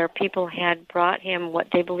 where people had brought him what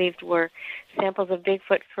they believed were samples of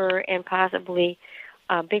Bigfoot fur and possibly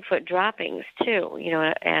Bigfoot droppings too,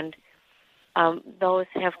 and those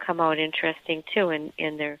have come out interesting too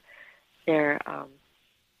in their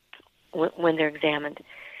when they're examined.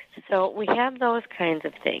 So we have those kinds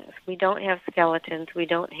of things. We don't have skeletons. We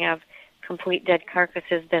don't have complete dead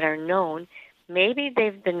carcasses that are known. Maybe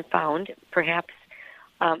they've been found, perhaps.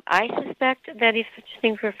 I suspect that if such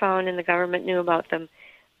things were found and the government knew about them,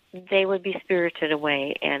 they would be spirited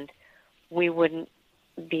away, and we wouldn't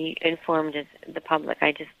be informed as the public.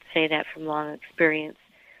 I just say that from long experience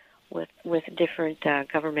with different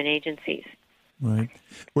government agencies. Right.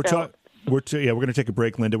 We're going to take a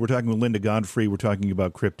break, Linda. We're talking with Linda Godfrey. We're talking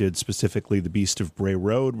about cryptids, specifically the Beast of Bray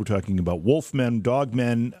Road. We're talking about wolfmen,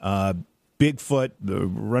 dogmen, Bigfoot,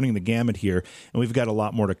 running the gamut here. And we've got a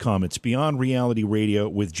lot more to come. It's Beyond Reality Radio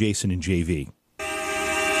with Jason and JV.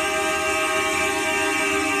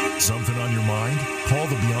 Something on your mind? Call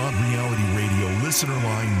the Beyond Reality Radio listener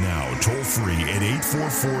line now, toll free at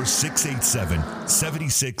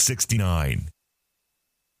 844-687-7669.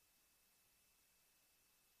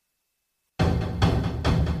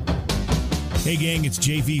 Hey gang, it's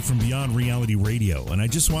JV from Beyond Reality Radio, and I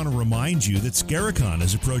just want to remind you that Scaricon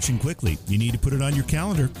is approaching quickly. You need to put it on your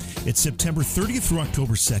calendar. It's September 30th through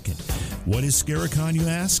October 2nd. What is Scaricon, you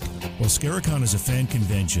ask? Well, Scaricon is a fan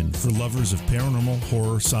convention for lovers of paranormal,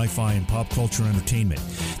 horror, sci-fi, and pop culture entertainment.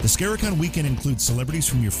 The Scaricon weekend includes celebrities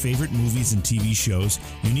from your favorite movies and TV shows,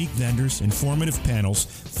 unique vendors, informative panels,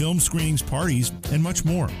 film screenings, parties, and much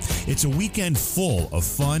more. It's a weekend full of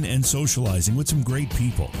fun and socializing with some great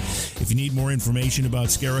people. If you need more information about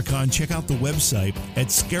Scaricon, check out the website at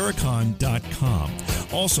scaricon.com.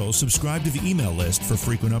 Also, subscribe to the email list for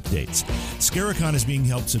frequent updates. Scaricon is being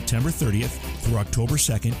held September 30th through October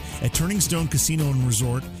 2nd at Turning Stone Casino and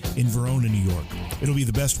Resort in Verona, New York. It'll be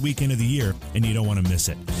the best weekend of the year, and you don't want to miss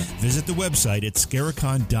it. Visit the website at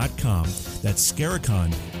scaricon.com. That's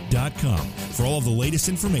scaricon.com for all of the latest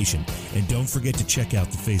information, and don't forget to check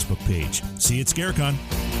out the Facebook page. See you at Scaricon.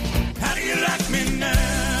 How do you like me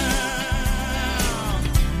now?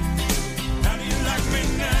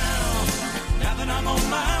 I'm on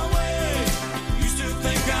my way. You still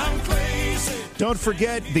think I'm crazy. Don't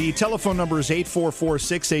forget, the telephone number is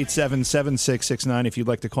 844-687-7669 if you'd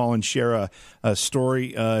like to call and share a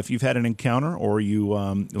story. If you've had an encounter or you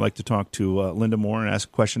like to talk to Linda Moore and ask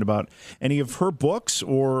a question about any of her books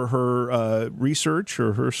or her research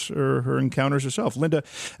or her encounters herself. Linda,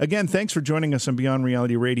 again, thanks for joining us on Beyond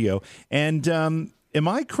Reality Radio. And am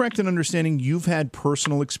I correct in understanding you've had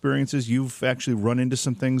personal experiences? You've actually run into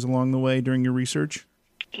some things along the way during your research?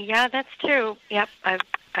 Yeah, that's true. Yep, I've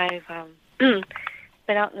been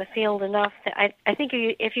out in the field enough that I think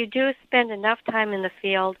if you do spend enough time in the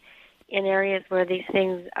field in areas where these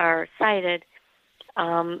things are sighted,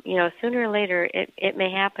 sooner or later it may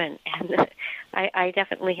happen. And I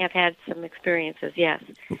definitely have had some experiences, yes.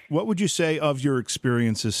 What would you say of your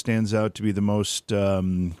experiences stands out to be the most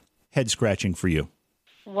head-scratching for you?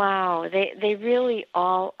 Wow, they really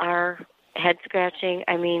all are head-scratching.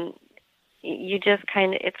 I mean, you just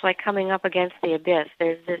it's like coming up against the abyss.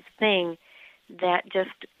 There's this thing that just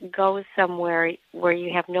goes somewhere where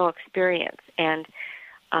you have no experience. And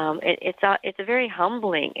it's a very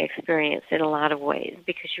humbling experience in a lot of ways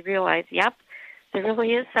because you realize, yep, there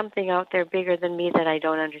really is something out there bigger than me that I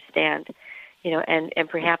don't understand, and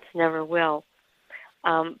perhaps never will.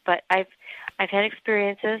 But I've had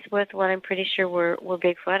experiences with what I'm pretty sure were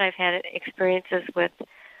Bigfoot. I've had experiences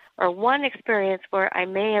one experience where I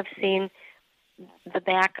may have seen the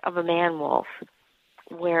back of a man-wolf,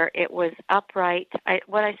 where it was upright.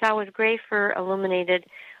 What I saw was gray fur illuminated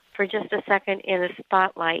for just a second in a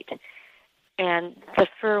spotlight, and the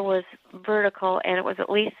fur was vertical, and it was at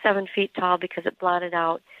least 7 feet tall because it blotted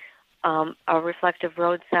out a reflective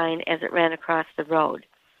road sign as it ran across the road.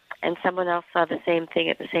 And someone else saw the same thing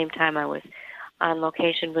at the same time. I was on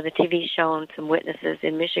location with a TV show and some witnesses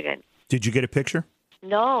in Michigan. Did you get a picture?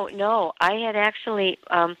 No. I had actually,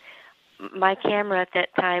 my camera at that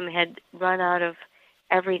time had run out of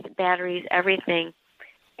batteries, everything,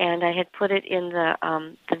 and I had put it in the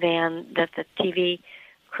van that the TV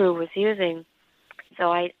crew was using.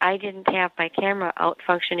 So I didn't have my camera out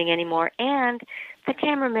functioning anymore, and the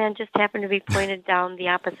cameraman just happened to be pointed down the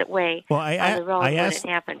opposite way on the road when it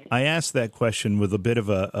happened. I asked that question with a bit of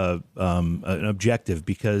an objective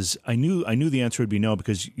because I knew the answer would be no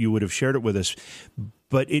because you would have shared it with us.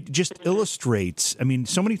 But it just illustrates. I mean,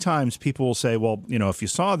 so many times people will say, "Well, if you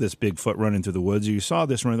saw this Bigfoot running through the woods, or you saw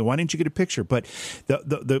this running, why didn't you get a picture?" But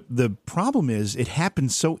the problem is it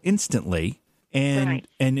happens so instantly. And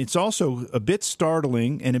it's also a bit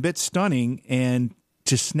startling and a bit stunning. And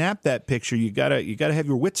to snap that picture, you gotta have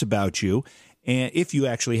your wits about you, and if you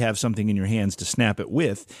actually have something in your hands to snap it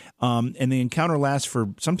with. And the encounter lasts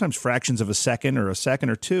for sometimes fractions of a second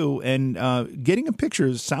or two. And getting a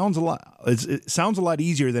picture sounds a lot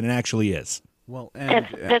easier than it actually is. Well,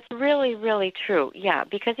 that's really, really true. Yeah,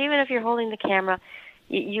 because even if you're holding the camera,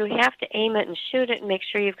 you have to aim it and shoot it and make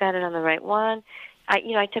sure you've got it on the right one.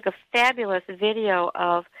 I took a fabulous video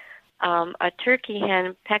of a turkey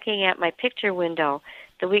hen pecking at my picture window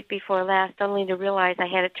the week before last, only to realize I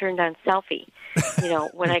had it turned on selfie,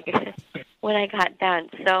 when I got done.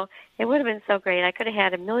 So it would have been so great. I could have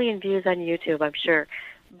had 1 million views on YouTube, I'm sure.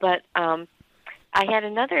 But I had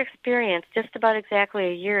another experience just about exactly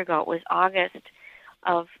a year ago. It was August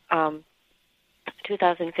of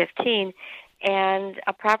 2015, and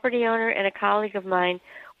a property owner and a colleague of mine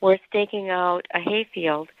were staking out a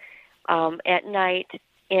hayfield at night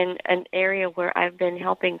in an area where I've been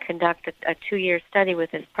helping conduct a 2-year study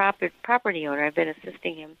with this property owner. I've been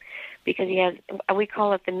assisting him because he has, we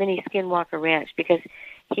call it the mini Skinwalker Ranch, because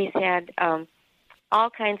he's had all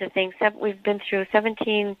kinds of things. We've been through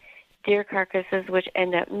 17 deer carcasses which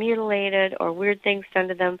end up mutilated or weird things done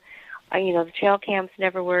to them. The trail cams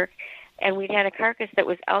never work. And we'd had a carcass that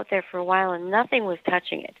was out there for a while and nothing was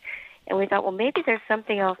touching it. And we thought, well, maybe there's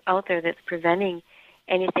something else out there that's preventing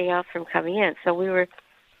anything else from coming in. So we were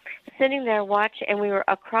sitting there watching, and we were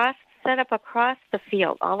set up across the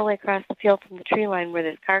field, all the way across the field from the tree line where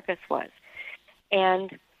this carcass was.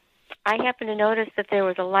 And I happened to notice that there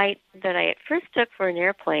was a light that I at first took for an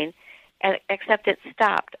airplane, except it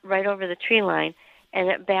stopped right over the tree line, and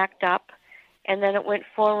it backed up, and then it went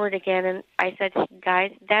forward again. And I said,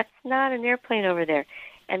 guys, that's not an airplane over there.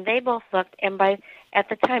 And they both looked, and at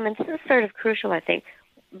the time, and this is sort of crucial, I think,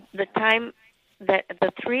 the time that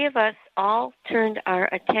the three of us all turned our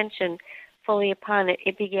attention fully upon it,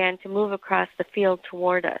 it began to move across the field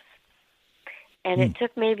toward us. And it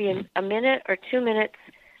took maybe a minute or 2 minutes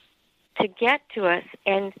to get to us,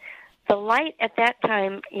 and the light at that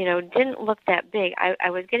time, didn't look that big. I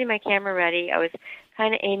was getting my camera ready. I was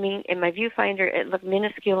kind of aiming, and my viewfinder, it looked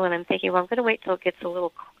minuscule, and I'm thinking, well, I'm going to wait till it gets a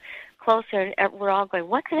little closer, and we're all going,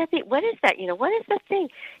 what could it be? What is that? What is this thing?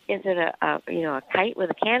 Is it a kite with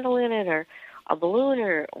a candle in it, or a balloon,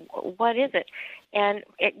 or what is it? And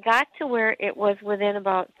it got to where it was within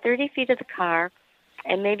about 30 feet of the car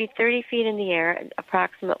and maybe 30 feet in the air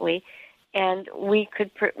approximately, and we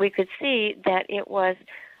could see that it was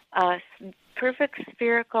a perfect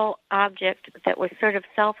spherical object that was sort of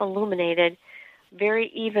self-illuminated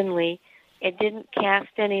very evenly. It didn't cast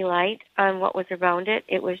any light on what was around it.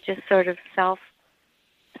 It was just sort of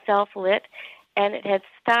self-lit, and it had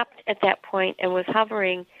stopped at that point and was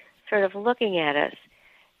hovering, sort of looking at us.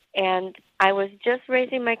 And I was just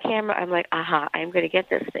raising my camera. I'm like, aha, I'm going to get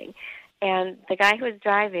this thing. And the guy who was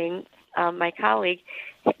driving, my colleague,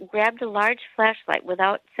 grabbed a large flashlight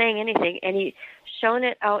without saying anything, and he shone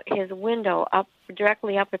it out his window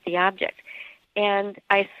directly up at the object. And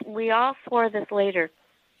we all swore this later.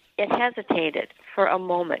 It hesitated for a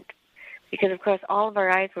moment because, of course, all of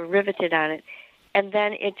our eyes were riveted on it. And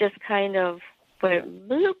then it just kind of went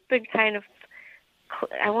bloop and kind of,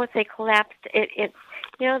 I won't say collapsed. It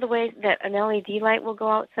the way that an LED light will go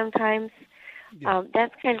out sometimes. Yeah.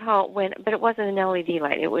 That's kind of how it went, but it wasn't an LED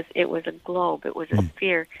light. It was a globe. It was a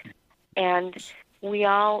sphere, and we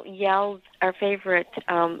all yelled our favorite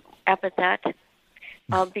epithet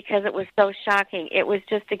because it was so shocking. It was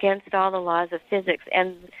just against all the laws of physics.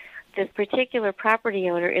 And this particular property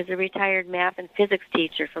owner is a retired math and physics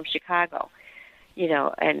teacher from Chicago.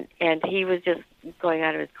 And he was just going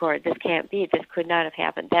out of his cord. This can't be. This could not have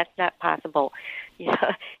happened. That's not possible.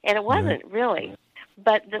 And it wasn't really.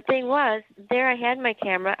 But the thing was, there I had my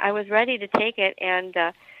camera. I was ready to take it, and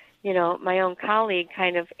my own colleague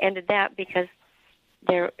kind of ended that because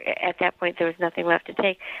at that point there was nothing left to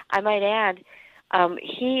take. I might add,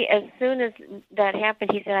 he, as soon as that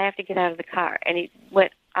happened, he said, I have to get out of the car. And he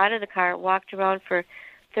went out of the car, walked around for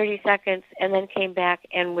 30 seconds, and then came back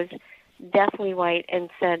and was deathly white and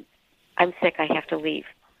said, I'm sick, I have to leave.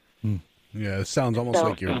 Yeah, it sounds almost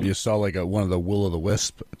like you saw like one of the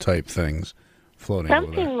will-o'-the-wisp type things floating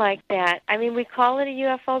something over there. Like that. I mean, we call it a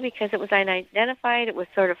UFO because it was unidentified, it was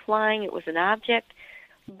sort of flying, it was an object,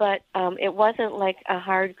 but it wasn't like a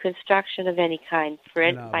hard construction of any kind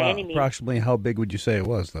by any means. Approximately how big would you say it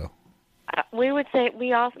was, though? We would say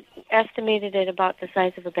we all estimated it about the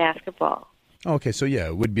size of a basketball. Okay, so yeah,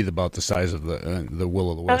 it would be about the size of the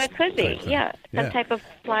will-o'-the-wisp. Oh, it could be, some type of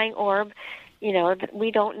flying orb.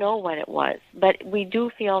 We don't know what it was, but we do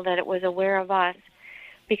feel that it was aware of us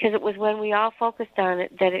because it was when we all focused on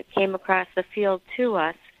it that it came across the field to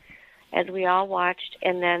us as we all watched,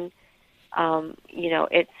 and then,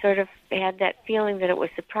 it sort of had that feeling that it was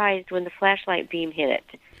surprised when the flashlight beam hit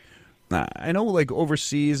it. I know, like,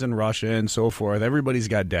 overseas in Russia and so forth, everybody's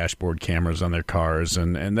got dashboard cameras on their cars,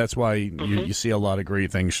 and that's why you see a lot of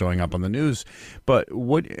great things showing up on the news. But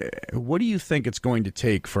what do you think it's going to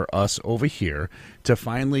take for us over here to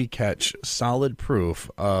finally catch solid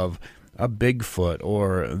proof of a Bigfoot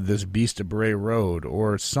or this Beast of Bray Road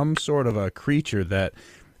or some sort of a creature that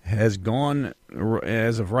has gone,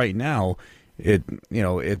 as of right now,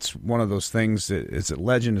 it's one of those things that, is it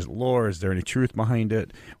legend, is it lore, is there any truth behind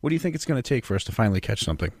it? What do you think it's going to take for us to finally catch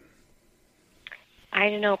something? I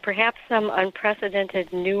don't know, perhaps some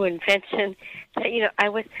unprecedented new invention that, I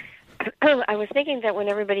was thinking that when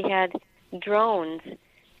everybody had drones,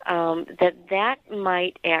 that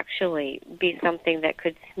might actually be something that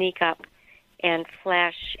could sneak up and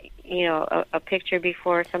flash, a picture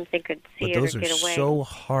before something could see it or get away. Those are so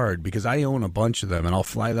hard because I own a bunch of them, and I'll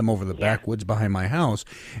fly them over the backwoods behind my house,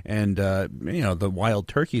 and the wild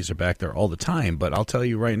turkeys are back there all the time. But I'll tell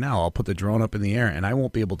you right now, I'll put the drone up in the air, and I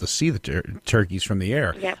won't be able to see the turkeys from the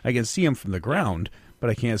air. Yep. I can see them from the ground,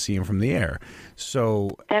 but I can't see them from the air.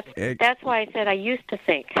 So that's why I said I used to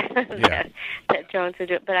think that drones would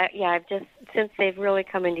do it. But I've just, since they've really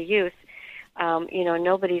come into use,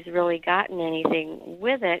 nobody's really gotten anything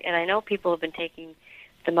with it. And I know people have been taking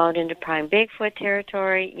them out into prime Bigfoot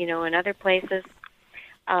territory, and other places.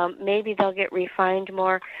 Maybe they'll get refined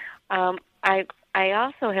more. I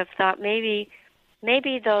also have thought maybe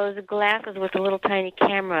those glasses with a little tiny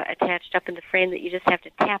camera attached up in the frame that you just have to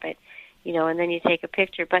tap it, and then you take a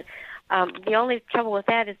picture. But the only trouble with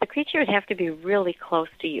that is the creature would have to be really close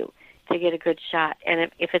to you to get a good shot.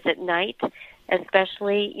 And if it's at night,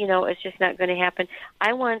 especially, it's just not going to happen.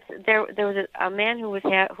 There was a man who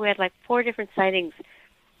had like 4 different sightings,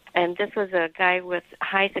 and this was a guy with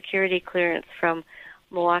high security clearance from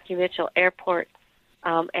Milwaukee Mitchell Airport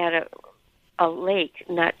at a lake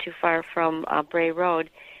not too far from Bray Road.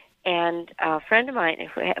 And a friend of mine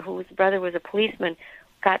whose brother was a policeman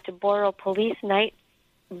got to borrow police night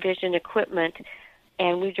vision equipment,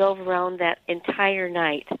 and we drove around that entire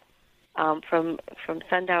night from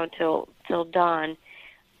sundown till dawn,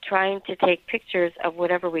 trying to take pictures of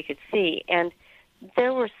whatever we could see. And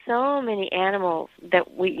there were so many animals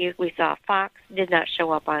that we saw. A fox did not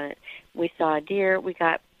show up on it. We saw a deer. We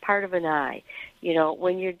got part of an eye.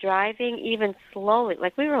 When you're driving, even slowly,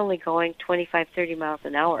 like we were only going 25, 30 miles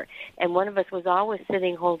an hour, and one of us was always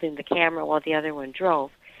sitting holding the camera while the other one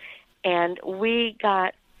drove. And we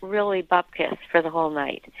got really bupkis for the whole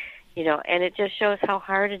night. And it just shows how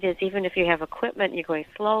hard it is, even if you have equipment, you're going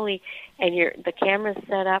slowly, and the camera's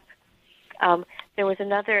set up. There was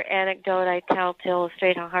another anecdote I tell to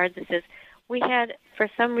illustrate how hard this is. We had, for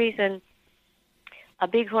some reason, a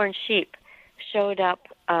bighorn sheep showed up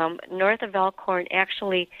north of Elkhorn,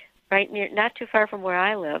 actually right near, not too far from where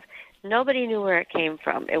I live. Nobody knew where it came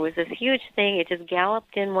from. It was this huge thing. It just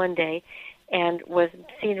galloped in one day and was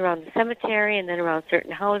seen around the cemetery and then around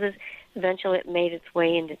certain houses. Eventually it made its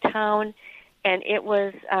way into town, and it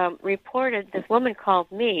was reported. This woman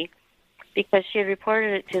called me because she had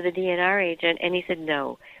reported it to the DNR agent, and he said,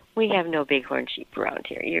 "No, we have no bighorn sheep around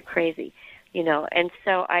here. You're crazy." And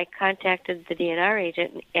so I contacted the DNR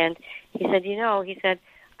agent, and he said,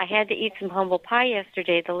 "I had to eat some humble pie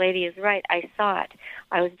yesterday. The lady is right. I saw it.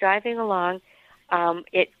 I was driving along.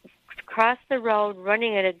 It crossed the road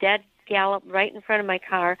running at a dead gallop right in front of my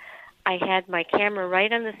car. I had my camera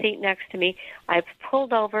right on the seat next to me. I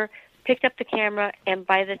pulled over, picked up the camera, and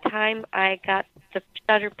by the time I got the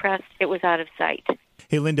shutter pressed, it was out of sight."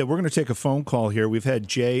 Hey, Linda, we're going to take a phone call here. We've had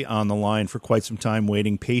Jay on the line for quite some time,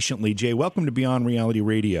 waiting patiently. Jay, welcome to Beyond Reality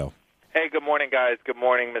Radio. Hey, good morning, guys. Good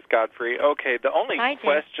morning, Miss Godfrey. Okay, the only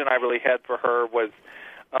question I really had for her was,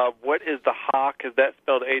 what is the Hawk? Is that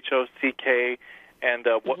spelled H-O-C-K? And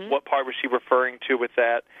what part was she referring to with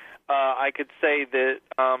that? I could say that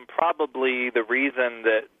probably the reason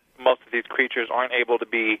that most of these creatures aren't able to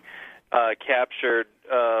be captured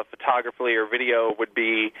photographically or video would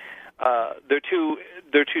be they're too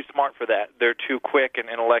smart for that. They're too quick and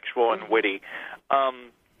intellectual and witty.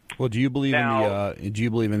 Well, do you believe in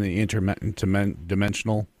the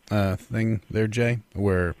interdimensional thing there, Jay,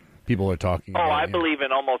 where people are talking about? I believe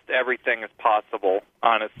in almost everything is possible,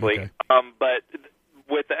 honestly. Okay. But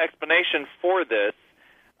with the explanation for this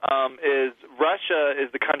is Russia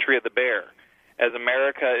is the country of the bear, as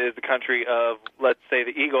America is the country of, let's say,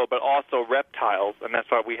 the eagle, but also reptiles, and that's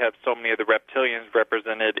why we have so many of the reptilians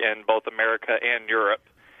represented in both America and Europe.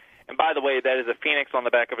 And by the way, that is a phoenix on the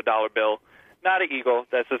back of a dollar bill, not an eagle.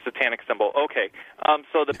 That's a satanic symbol. Okay,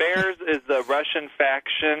 so the bears is the Russian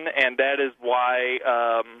faction, and that is why,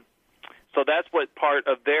 so that's what part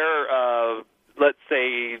of their, let's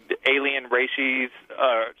say, alien race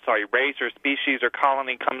or species or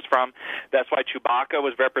colony comes from. That's why Chewbacca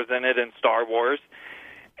was represented in Star Wars.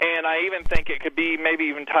 And I even think it could be maybe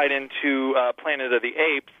even tied into Planet of the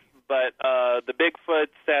Apes. But the Bigfoot,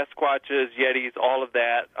 Sasquatches, Yetis, all of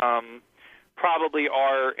that probably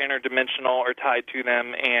are interdimensional or tied to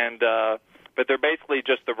them, and but they're basically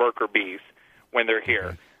just the worker bees when they're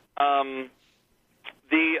here.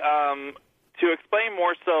 To explain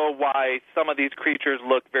more so why some of these creatures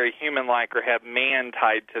look very human-like or have man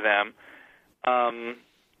tied to them,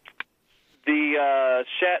 there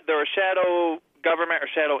are shadow government or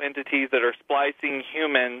shadow entities that are splicing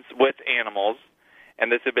humans with animals,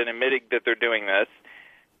 and this has been admitted that they're doing this.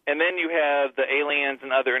 And then you have the aliens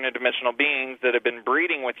and other interdimensional beings that have been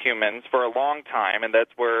breeding with humans for a long time, and that's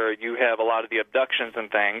where you have a lot of the abductions and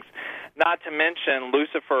things. Not to mention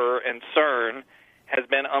Lucifer and CERN has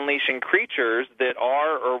been unleashing creatures that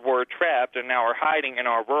are or were trapped and now are hiding in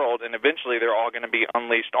our world, and eventually they're all going to be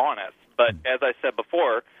unleashed on us. But as I said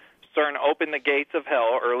before, CERN opened the gates of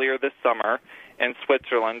hell earlier this summer in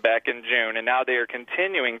Switzerland back in June, and now they are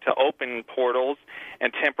continuing to open portals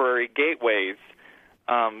and temporary gateways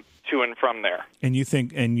to and from there. And you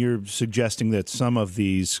think, and you're suggesting that some of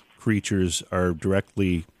these creatures are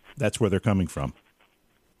directly, that's where they're coming from?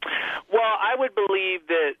 Well, I would believe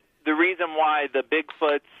that the reason why the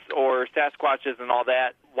Bigfoots or Sasquatches and all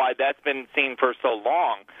that, why that's been seen for so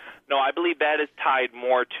long, no, I believe that is tied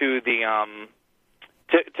more to the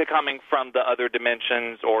to coming from the other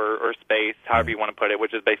dimensions or space, however you want to put it,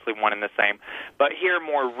 which is basically one and the same. But here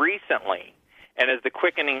more recently, and as the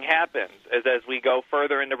quickening happens, as we go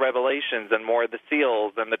further into Revelations and more of the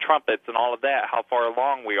seals and the trumpets and all of that, how far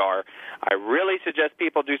along we are, I really suggest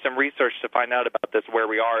people do some research to find out about this, where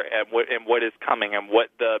we are and what is coming and what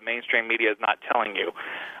the mainstream media is not telling you.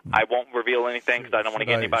 I won't reveal anything because I don't want to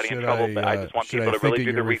get anybody in trouble, but I just want people to really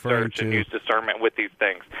do the research and use discernment with these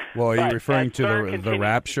things. Well, are you referring to the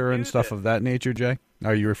rapture and stuff of that nature, Jay?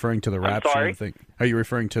 Are you referring to the rapture? Are you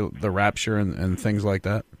referring to the rapture and things like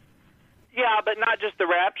that? Yeah, but not just the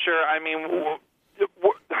rapture. I mean,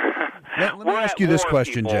 let me ask you this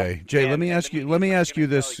question, Jay. Jay, let me ask you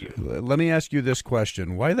this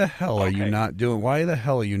question. Why the hell are you not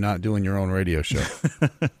doing your own radio show?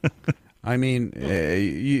 I mean,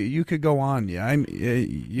 you could go on. Yeah,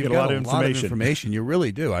 you've got a lot of information. You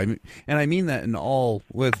really do. And I mean that in all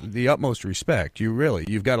with the utmost respect.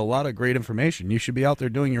 You've got a lot of great information. You should be out there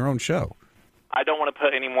doing your own show. I don't want to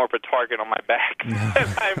put any more of a target on my back than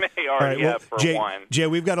I may already have for Jay, one. Jay,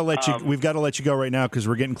 we've got to let you go right now because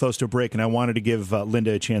we're getting close to a break, and I wanted to give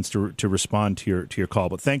Linda a chance to respond to your call.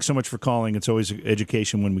 But thanks so much for calling. It's always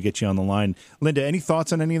education when we get you on the line. Linda, any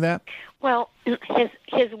thoughts on any of that? Well,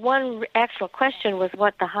 his one actual question was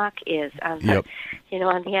what the hawk is on the,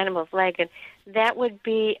 on the animal's leg, and that would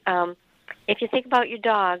be if you think about your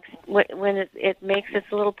dogs when it makes its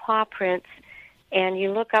little paw prints. And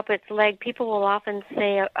you look up its leg, people will often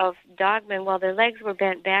say of dogmen, well, their legs were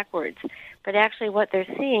bent backwards. But actually what they're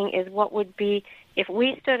seeing is what would be, if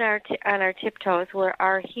we stood on our tiptoes where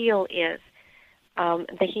our heel is,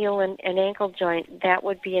 the heel and ankle joint, that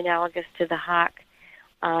would be analogous to the hock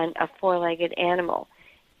on a four-legged animal.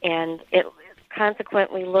 And it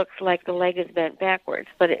consequently looks like the leg is bent backwards.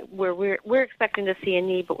 But we're expecting to see a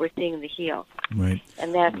knee, but we're seeing the heel. Right.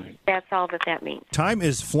 And that's all that means. Time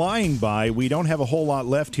is flying by. We don't have a whole lot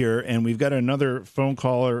left here, and we've got another phone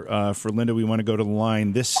caller for Linda. We want to go to the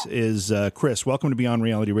line. This is Chris. Welcome to Beyond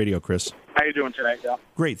Reality Radio, Chris. How you doing tonight, Dale?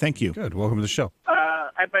 Great, thank you. Good. Welcome to the show.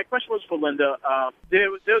 My question was for Linda. There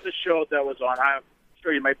was a show that was on. I'm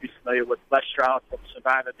sure you might be familiar with Les Stroud from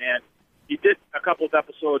Survivor Man. He did a couple of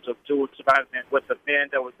episodes of doing Survivor Man with a man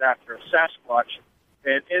that was after a Sasquatch.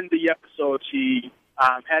 And in the episodes, he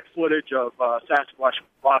had footage of Sasquatch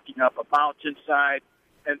walking up a mountainside.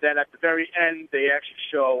 And then at the very end, they actually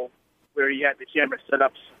show where he had the camera set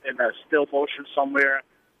up in a still motion somewhere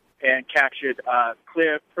and captured a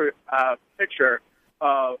clear picture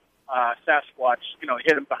of Sasquatch,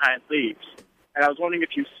 hidden behind leaves. And I was wondering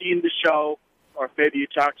if you've seen the show, or if maybe you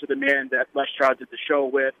talked to the man that Les Stroud did the show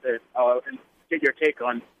with, and get your take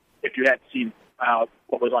on if you had seen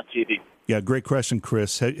what was on TV. Yeah, great question,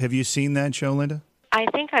 Chris. Have you seen that show, Linda? I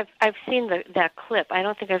think I've seen that clip. I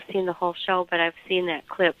don't think I've seen the whole show, but I've seen that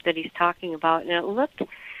clip that he's talking about, and it looked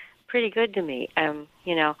pretty good to me.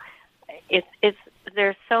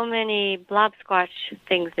 There's so many blob squatch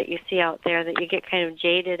things that you see out there that you get kind of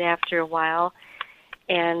jaded after a while.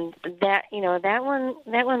 And that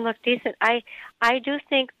one looked decent. I do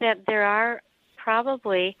think that there are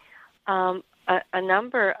probably a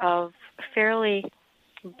number of fairly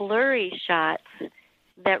blurry shots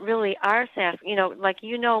that really are like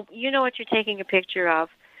you know what you're taking a picture of.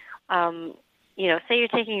 Say you're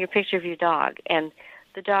taking a picture of your dog and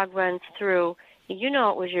the dog runs through. You know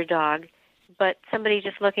it was your dog, but somebody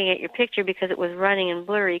just looking at your picture because it was running and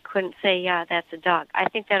blurry couldn't say, yeah, that's a dog. I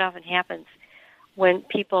think that often happens when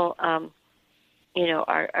people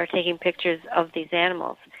are taking pictures of these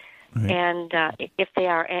animals. Right. And if they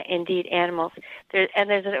are indeed animals. There's,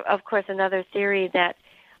 of course, another theory that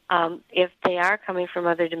if they are coming from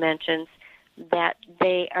other dimensions, that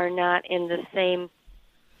they are not in the same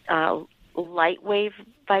light wave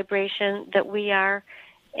vibration that we are,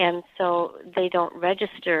 and so they don't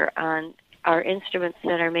register on our instruments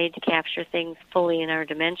that are made to capture things fully in our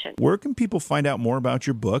dimension. Where can people find out more about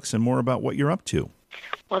your books and more about what you're up to?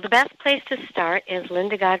 Well, the best place to start is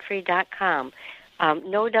lindagodfrey.com.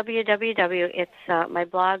 No www. It's my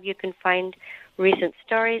blog. You can find recent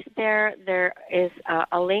stories there. There is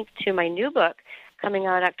a link to my new book coming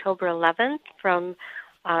out October 11th from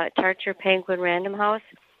Tarcher Penguin Random House,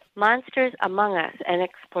 Monsters Among Us, an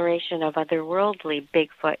exploration of otherworldly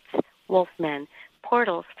Bigfoots, wolfmen,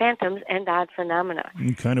 portals, phantoms, and odd phenomena.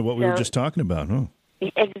 Kind of what we were just talking about, huh?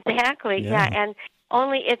 Exactly, yeah. And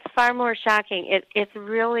only it's far more shocking. It's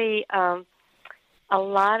really a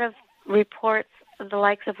lot of reports, the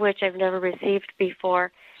likes of which I've never received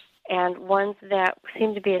before, and ones that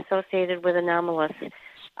seem to be associated with anomalous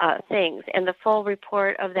things. And the full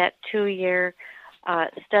report of that 2-year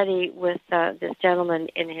study with this gentleman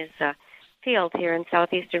in his field here in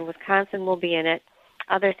southeastern Wisconsin will be in it,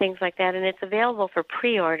 other things like that. And it's available for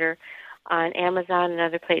pre-order on Amazon and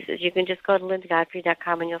other places. You can just go to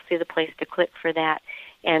lindagodfrey.com and you'll see the place to click for that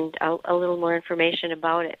and a little more information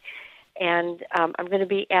about it. And I'm going to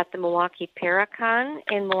be at the Milwaukee Paracon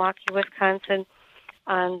in Milwaukee, Wisconsin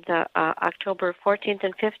on the October 14th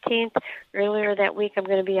and 15th. Earlier that week, I'm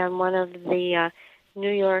going to be on one of the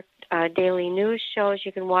New York Daily News shows.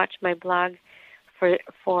 You can watch my blog for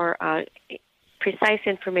precise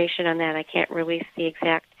information on that. I can't release the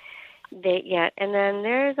exact date yet. And then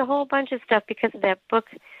there's a whole bunch of stuff because of that book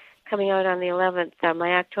coming out on the 11th.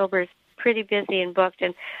 My October is pretty busy and booked,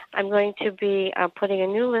 and I'm going to be putting a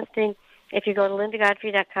new listing. If you go to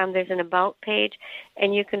lindagodfrey.com, there's an About page,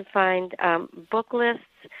 and you can find book lists,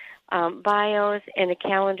 bios, and a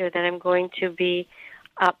calendar that I'm going to be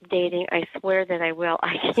updating. I swear that I will.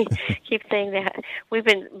 I keep saying that.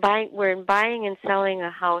 We're buying and selling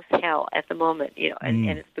a house hell at the moment, and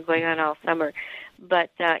it's been going on all summer.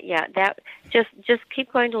 But that just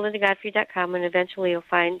keep going to lindagodfrey.com, and eventually you'll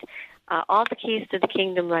find all the keys to the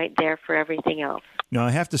kingdom right there for everything else. Now,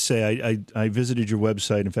 I have to say, I visited your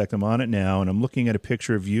website. In fact, I'm on it now, and I'm looking at a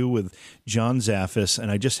picture of you with John Zaffis, and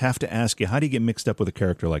I just have to ask you, how do you get mixed up with a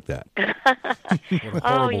character like that? What a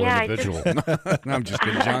horrible individual. No, I'm just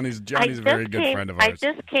kidding. Johnny's a very good friend of ours.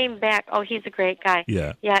 I just came back. Oh, he's a great guy.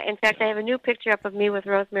 Yeah. Yeah, in fact, I have a new picture up of me with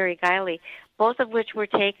Rosemary Guiley, both of which were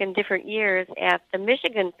taken different years at the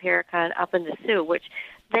Michigan Paracon up in the Sioux, which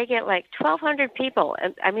they get like 1,200 people.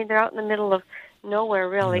 I mean, they're out in the middle of nowhere,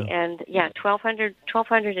 really, and 1,200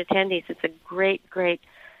 attendees. It's a great, great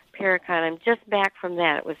Paracon. I'm just back from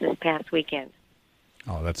that. It was this past weekend.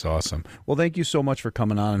 Oh, that's awesome. Well, thank you so much for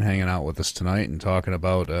coming on and hanging out with us tonight and talking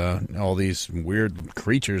about all these weird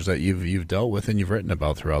creatures that you've dealt with and you've written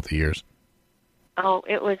about throughout the years. Oh,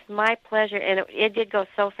 it was my pleasure, and it did go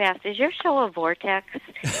so fast. Is your show a vortex?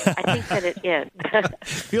 I think that it is.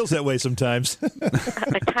 Feels that way sometimes.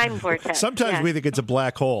 A time vortex. Sometimes we think it's a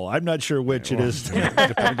black hole. I'm not sure which it is.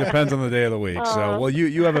 It depends on the day of the week. So, well,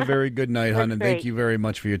 you have a very good night, hon, and thank you very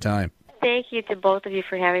much for your time. Thank you to both of you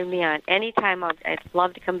for having me on. Anytime, I'd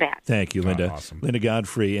love to come back. Thank you, Linda. Awesome. Linda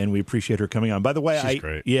Godfrey, and we appreciate her coming on. By the way, she's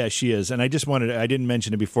great. Yeah, she is. And I just I didn't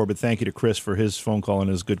mention it before, but thank you to Chris for his phone call and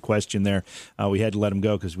his good question there. We had to let him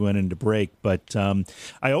go because we went into break. But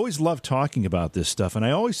I always love talking about this stuff, and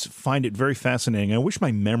I always find it very fascinating. I wish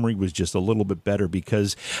my memory was just a little bit better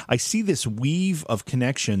because I see this weave of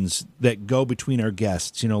connections that go between our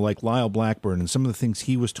guests, like Lyle Blackburn and some of the things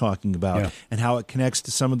he was talking about and how it connects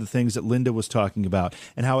to some of the things that Linda was talking about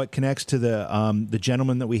and how it connects to the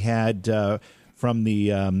gentleman that we had from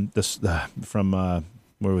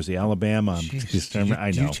where was he? Alabama. I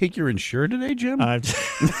know. Did you take your Ensure today, Jim? What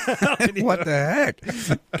the heck?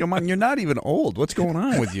 Come on, you're not even old. What's going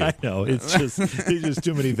on with you? I know. It's just there's just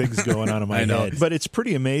too many things going on in my head. But it's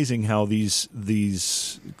pretty amazing how these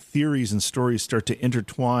theories and stories start to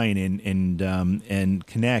intertwine and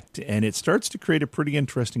connect, and it starts to create a pretty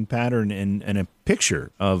interesting pattern and a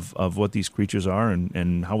picture of what these creatures are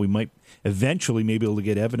and how we might eventually maybe be able to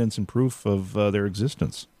get evidence and proof of their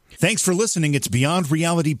existence. Thanks for listening. It's Beyond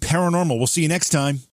Reality Paranormal. We'll see you next time.